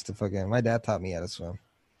 nah, I used to my dad taught me how to swim.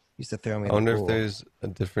 He used to throw me I in wonder the if pool. there's a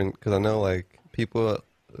different, because I know like people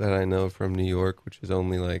that I know from New York, which is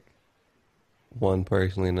only like one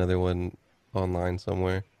personally, another one online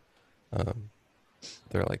somewhere.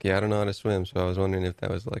 They're like, yeah, I don't know how to swim, so I was wondering if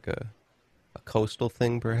that was like a coastal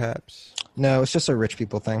thing, perhaps. No, it's just a rich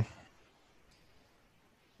people thing.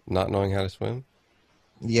 Not knowing how to swim.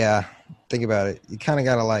 Yeah, think about it. You kind of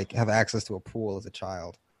got to like have access to a pool as a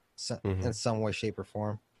child, in some way, shape, or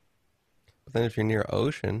form. But then if you're near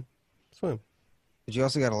ocean, swim. But you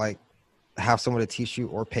also got to like have someone to teach you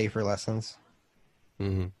or pay for lessons.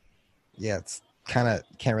 Mm-hmm. Yeah, it's kind of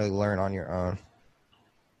can't really learn on your own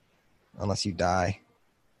unless you die.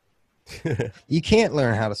 You can't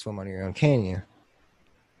learn how to swim on your own, can you?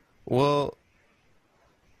 Well,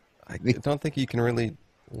 I don't think you can really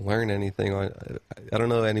learn anything. I don't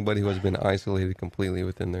know anybody who has been isolated completely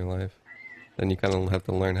within their life. Then you kind of have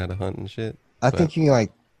to learn how to hunt and shit. I think you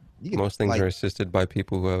can most things are assisted by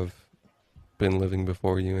people who have been living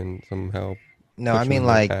before you and somehow. No, I mean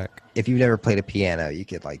like if you've never played a piano, you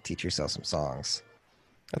could like teach yourself some songs.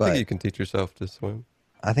 I think you can teach yourself to swim.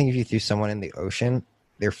 I think if you threw someone in the ocean,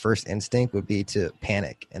 their first instinct would be to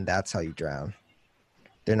panic, and that's how you drown.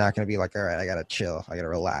 They're not going to be like, all right, I got to chill. I got to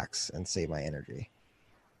relax and save my energy.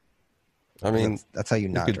 I mean, that's how you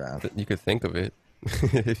not drown. You could think of it.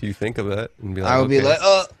 If you think of that and be like, I would be like,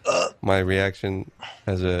 my reaction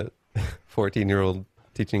as a 14-year-old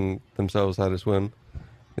teaching themselves how to swim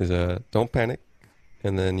is don't panic,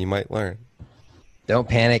 and then you might learn. Don't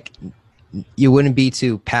panic. You wouldn't be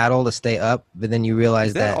to paddle to stay up, but then you realize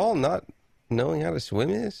is that all not knowing how to swim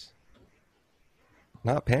is?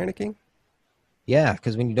 Not panicking? Yeah,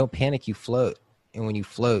 because when you don't panic, you float. And when you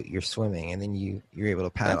float, you're swimming, and then you're able to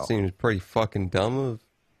paddle. That seems pretty fucking dumb of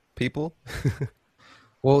people.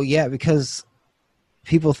 Well, yeah, because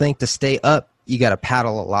people think to stay up, you got to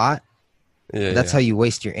paddle a lot. Yeah, that's how you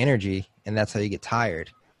waste your energy, and that's how you get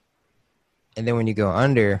tired. And then when you go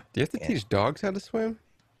under... Do you have to teach dogs how to swim?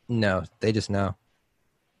 No, they just know.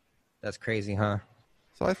 That's crazy, huh?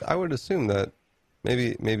 So I would assume that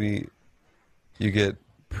maybe you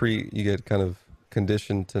get kind of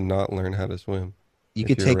conditioned to not learn how to swim. You if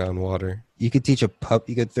could you're take around water. You could teach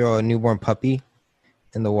you could throw a newborn puppy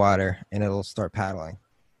in the water and it'll start paddling.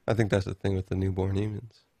 I think that's the thing with the newborn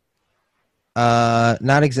humans.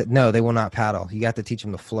 No, they will not paddle. You got to teach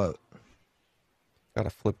them to float. Got to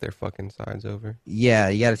flip their fucking sides over. Yeah,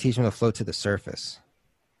 you got to teach them to float to the surface.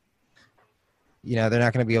 You know, they're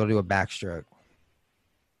not going to be able to do a backstroke.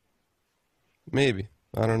 Maybe.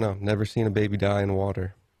 I don't know. Never seen a baby die in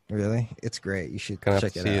water. Really? It's great. You should Gonna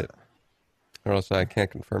check have to see it. Or else I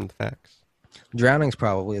can't confirm the facts. Drowning's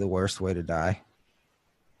probably the worst way to die.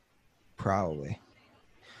 Probably.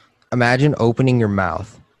 Imagine opening your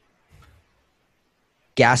mouth,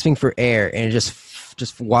 gasping for air, and it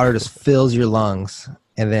just water just fills your lungs,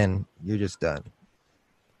 and then you're just done.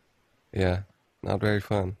 Yeah, not very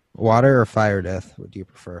fun. Water or fire death? What do you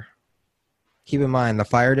prefer? Keep in mind, the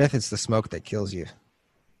fire death, it's the smoke that kills you.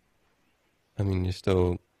 I mean, you're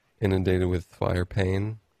still inundated with fire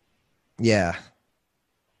pain. Yeah.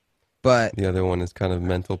 But the other one is kind of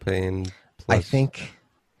mental pain. I think,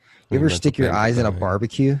 you ever stick your eyes in a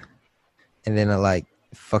barbecue and then it like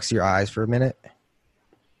fucks your eyes for a minute?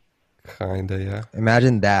 Kinda, yeah.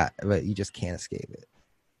 Imagine that, but you just can't escape it.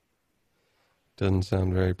 Doesn't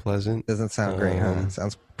sound very pleasant. Doesn't sound great, huh?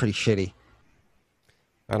 Sounds pretty shitty.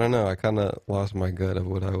 I don't know. I kind of lost my gut of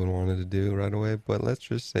what I would wanted to do right away, but let's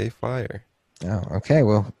just say fire. Oh, okay.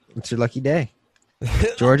 Well, it's your lucky day.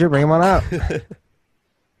 Georgia, bring him on out.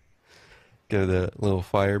 Get a little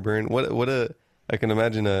fire burn. I can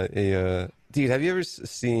imagine a dude, have you ever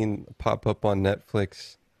seen pop up on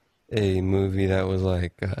Netflix a movie that was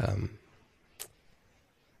like, I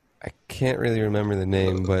can't really remember the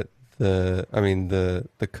name, but the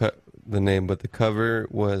name, but the cover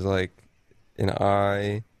was like an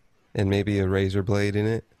eye and maybe a razor blade in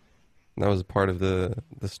it. And that was part of the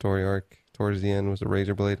story arc. Towards the end was a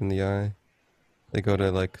razor blade in the eye. They go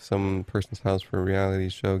to like some person's house for a reality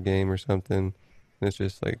show game or something, and it's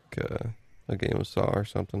just like a game of Saw or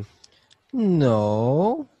something.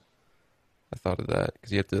 No. I thought of that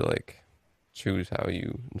because you have to like choose how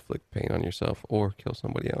you inflict pain on yourself or kill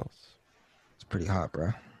somebody else. It's pretty hot,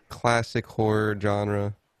 bro. Classic horror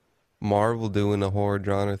genre. Marvel doing a horror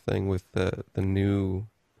genre thing with the New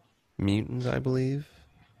Mutants, I believe.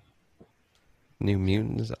 New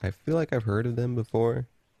Mutants. I feel like I've heard of them before.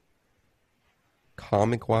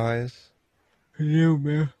 Comic-wise. Yeah,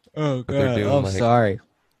 man. Oh, God. I'm sorry.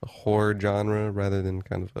 A horror genre rather than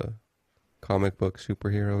kind of a comic book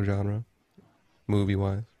superhero genre,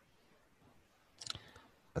 movie-wise.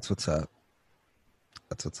 That's what's up.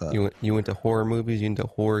 You went to horror movies? You into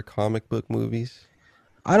horror comic book movies?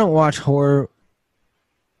 I don't watch horror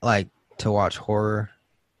like to watch horror.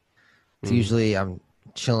 It's usually I'm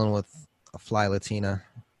chilling with a fly Latina,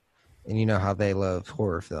 and you know how they love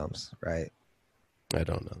horror films, right? I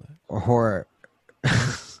don't know that. Or horror.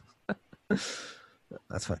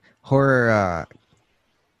 That's fine. Horror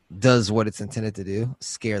does what it's intended to do,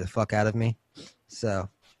 scare the fuck out of me. So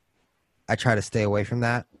I try to stay away from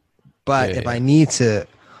that. But if I need to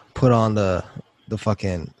put on the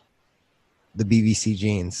fucking the BBC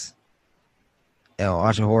jeans and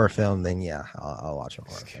watch a horror film, then yeah, I'll watch a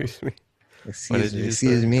horror film. Excuse me.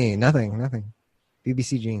 Excuse me. Nothing.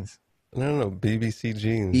 BBC jeans. No, BBC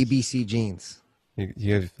jeans. BBC jeans.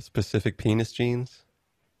 You have specific penis jeans?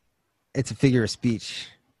 It's a figure of speech.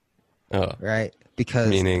 Oh. Right? Because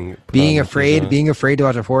meaning being afraid to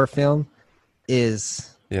watch a horror film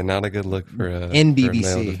is not a good look for a BBC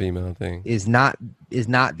male to female thing. Is not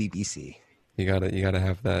BBC. You gotta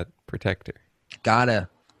have that protector. Gotta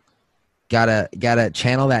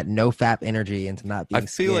channel that no fap energy into not being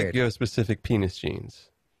scared. I feel like you have specific penis genes.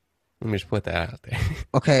 Let me just put that out there.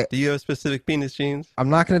 Okay. Do you have specific penis genes? I'm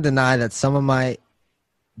not going to deny that some of my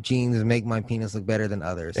genes make my penis look better than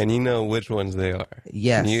others. And you know which ones they are.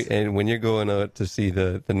 Yes. And when you're going out to see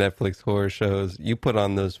the Netflix horror shows, you put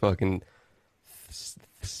on those fucking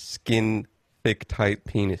skin thick tight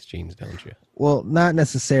penis jeans, don't you? Well, not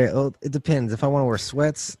necessarily. Well, it depends. If I want to wear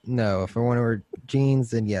sweats, no. If I want to wear jeans,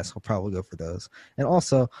 then yes, I'll probably go for those. And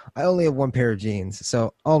also, I only have one pair of jeans,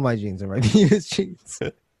 so all my jeans are my penis jeans.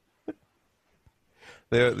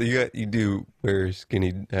 You do wear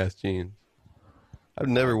skinny ass jeans. I've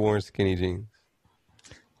never worn skinny jeans.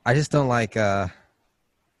 I just don't like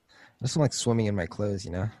swimming in my clothes,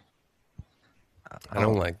 you know. I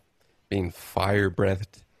don't like being fire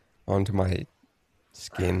breathed onto my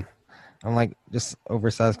skin. I'm like just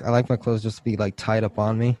oversized. I like my clothes just to be like tied up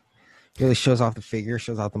on me. It really shows off the figure,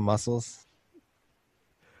 shows off the muscles.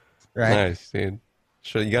 Right. Nice, dude.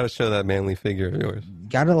 You got to show that manly figure of yours.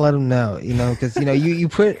 Got to let them know, you know, because you know you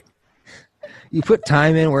put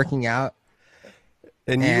time in working out,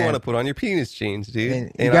 and you want to put on your penis jeans,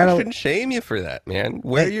 dude. And I shouldn't shame you for that, man.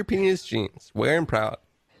 Wear your penis jeans. Wear them proud.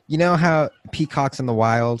 You know how peacocks in the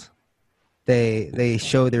wild, they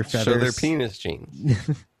show their feathers. Show their penis jeans.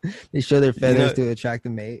 They show their feathers to attract a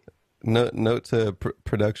mate. Note to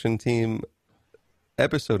production team.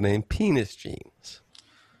 Episode name: Penis Jeans.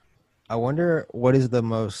 I wonder what is the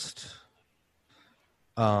most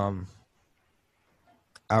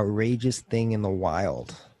outrageous thing in the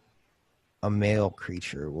wild a male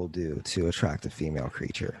creature will do to attract a female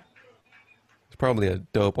creature. It's probably a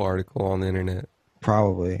dope article on the internet.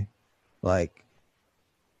 Probably like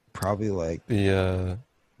the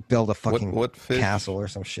build a fucking what fish? Castle or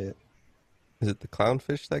some shit. Is it the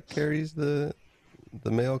clownfish that carries the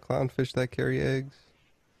male clownfish that carry eggs?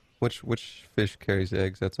 Which fish carries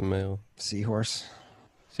eggs? That's a male. Seahorse.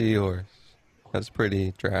 That's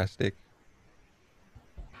pretty drastic.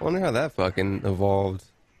 I wonder how that fucking evolved.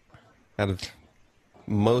 Out of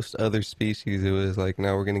most other species, it was like,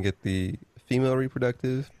 now we're gonna get the female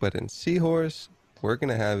reproductive, but in seahorse, we're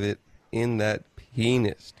gonna have it in that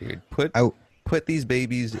penis, dude. Put these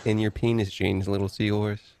babies in your penis genes, little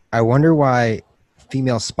seahorse. I wonder why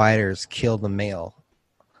female spiders kill the male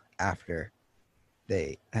after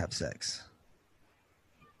they have sex.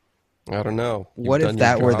 I don't know. What if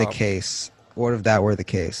that were the case? What if that were the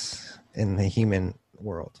case in the human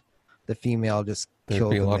world? The female just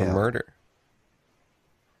killed the male. There'd be a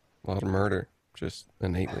lot of murder, just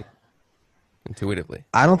innately, intuitively.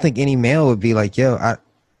 I don't think any male would be like, yo, I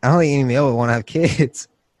don't think any male would want to have kids,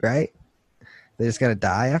 right? They just gotta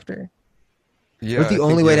die after? Yeah. What if the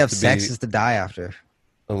only way to have sex is to die after?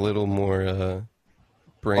 A little more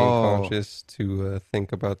brain conscious to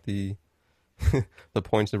think about the the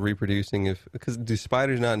points of reproducing. Because do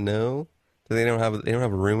spiders not know? They don't have a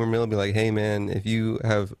rumor mill. Be like, hey man, if you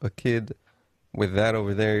have a kid with that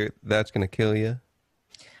over there, that's gonna kill you.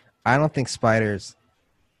 I don't think spiders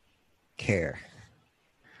care.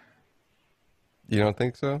 You don't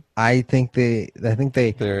think so? I think they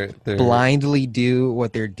they're blindly do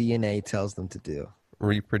what their DNA tells them to do.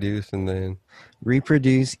 Reproduce and then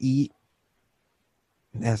eat,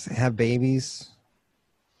 have babies.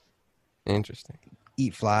 Interesting.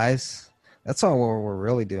 Eat flies. That's all we're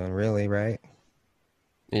really doing, really, right?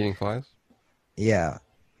 Eating flies? Yeah.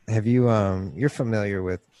 Have you you're familiar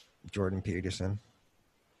with Jordan Peterson?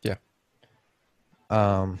 Yeah.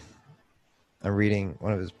 I'm reading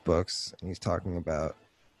one of his books, and he's talking about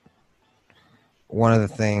one of the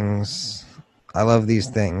things. I love these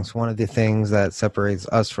things. One of the things that separates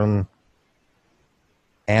us from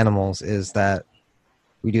animals is that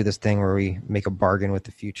we do this thing where we make a bargain with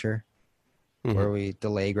the future, Mhm. where we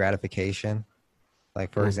delay gratification.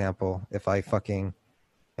 Like, for example, if I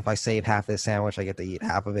save half this sandwich, I get to eat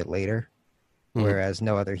half of it later. Mhm. Whereas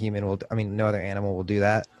no other no other animal will do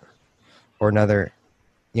that. Or another,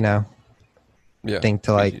 Yeah. thing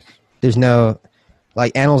to like, species. there's no,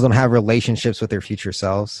 like, animals don't have relationships with their future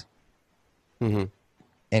selves. Mhm.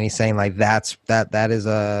 And he's saying like that is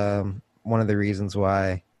one of the reasons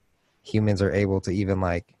why humans are able to even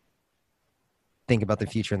like think about the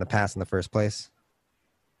future and the past in the first place,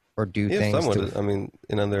 or do Yeah, things. somewhat. I mean,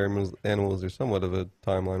 in other animals, there's somewhat of a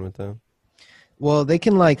timeline with them. Well, they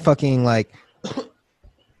can like fucking like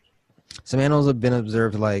some animals have been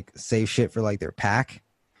observed like save shit for like their pack,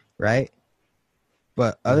 right?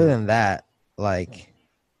 But other than that, like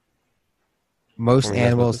most I mean, that's what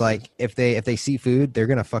animals, this like is. if they see food, they're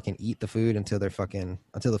gonna fucking eat the food until the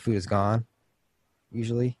food is gone.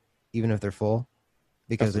 Usually, even if they're full,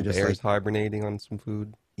 because they're just bears like, hibernating on some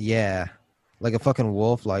food. yeah, like a fucking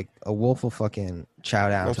wolf. Like a wolf will fucking chow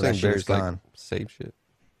down I'm until that saying shit is bears like gone. save shit.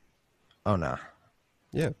 Oh no.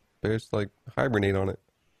 Yeah, bears like hibernate on it.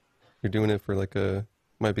 You're doing it for like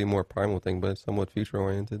might be a more primal thing, but it's somewhat future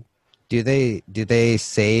oriented. Do they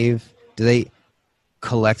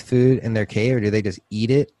collect food in their cave, or do they just eat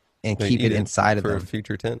it and They keep eat it inside of for them?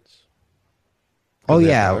 future tense. Oh They have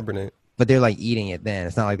to yeah, hibernate. but they're like eating it then.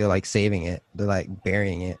 It's not like they're like saving it. They're like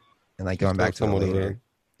burying it and like going Still back to it somewhat of later.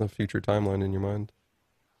 a future timeline in your mind,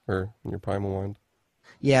 or in your primal mind.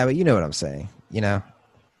 Yeah, but you know what I'm saying. Yeah.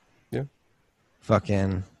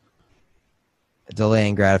 Fucking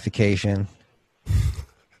delaying gratification.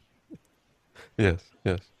 Yes.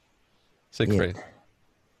 Sick Yeah. phrase.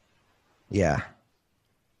 Yeah.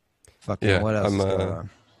 Fucking Yeah, what else I'm, is going on?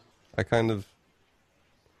 I kind of.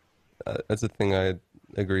 That's a thing I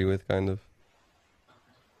agree with. Kind of.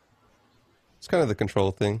 It's kind of the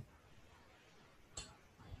control thing.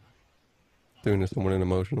 Doing it somewhat in an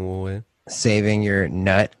emotional way. Saving your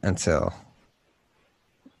nut until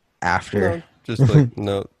after. No, just like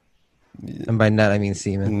no. And by nut I mean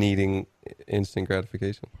semen. Needing instant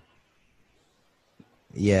gratification.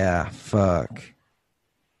 Yeah, fuck.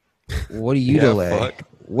 What do you Yeah, delay?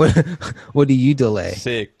 fuck. What do you delay?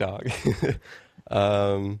 Sick, dog.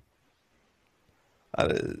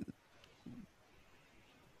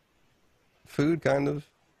 Food, kind of.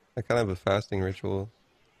 I kind of have a fasting ritual,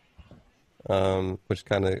 which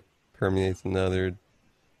kind of permeates another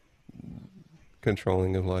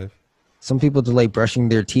controlling of life. Some people delay brushing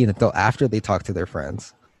their teeth until after they talk to their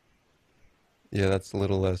friends. Yeah, that's a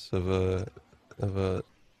little less of a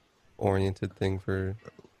oriented thing for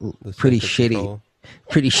the Pretty sense of shitty. control.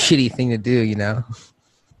 Pretty shitty thing to do,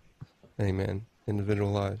 Hey man,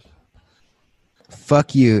 individual lives.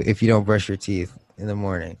 Fuck you if you don't brush your teeth in the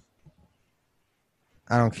morning.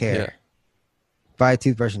 I don't care. Yeah. Buy a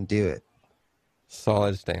toothbrush and do it.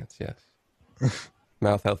 Solid stance, yes.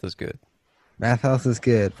 Mouth health is good. Math health is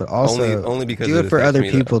good, but also only because do it for affects other me,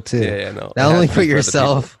 though. people too. Yeah, no. It Not has only to for be other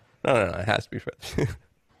yourself. people. No, it has to be for.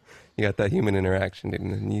 You got that human interaction, dude.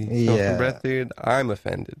 And you smell Yeah. some breath, dude. I'm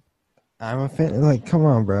offended. I'm offended. Like, come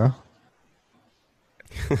on, bro.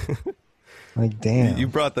 Like, damn. You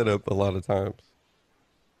brought that up a lot of times.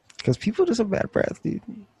 Because people just have bad breath, dude.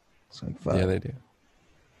 It's like, fuck. Yeah, they do.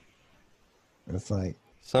 It's like,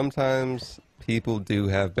 Sometimes people do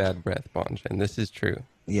have bad breath, Bonj, and this is true.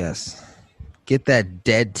 yes. Get that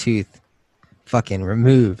dead tooth fucking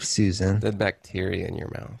removed, Susan. Dead bacteria in your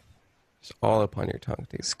mouth. It's all up on your tongue,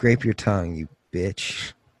 dude. Scrape your tongue, you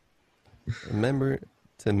bitch. Remember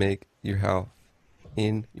to make your health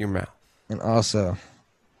in your mouth. And also,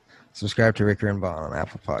 subscribe to Ricker and Bond on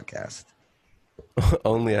Apple Podcast.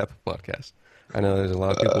 Only Apple Podcast. I know there's a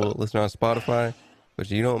lot of people listening on Spotify, but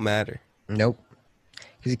you don't matter. Nope.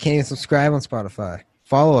 Because you can't even subscribe on Spotify.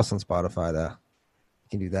 Follow us on Spotify, though. You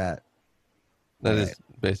can do that. That is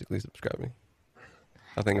Right. basically subscribing.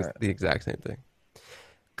 I think it's the exact same thing.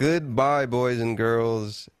 Goodbye, boys and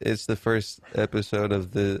girls. It's the first episode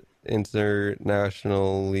of the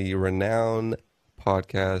internationally renowned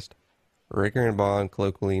podcast, Ricker and Bond,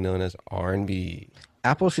 colloquially known as R&B.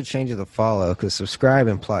 Apple should change it to follow because subscribe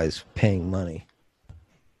implies paying money.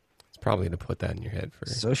 It's probably to put that in your head for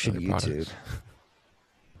So should other YouTube. products.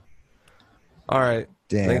 All right.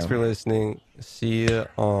 Damn. Thanks for listening. See you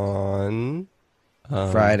on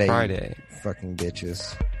Friday. Friday. Fucking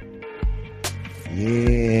bitches.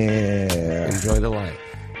 Yeah. Enjoy the life.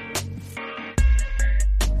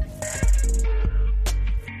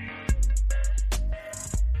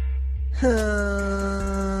 Huh.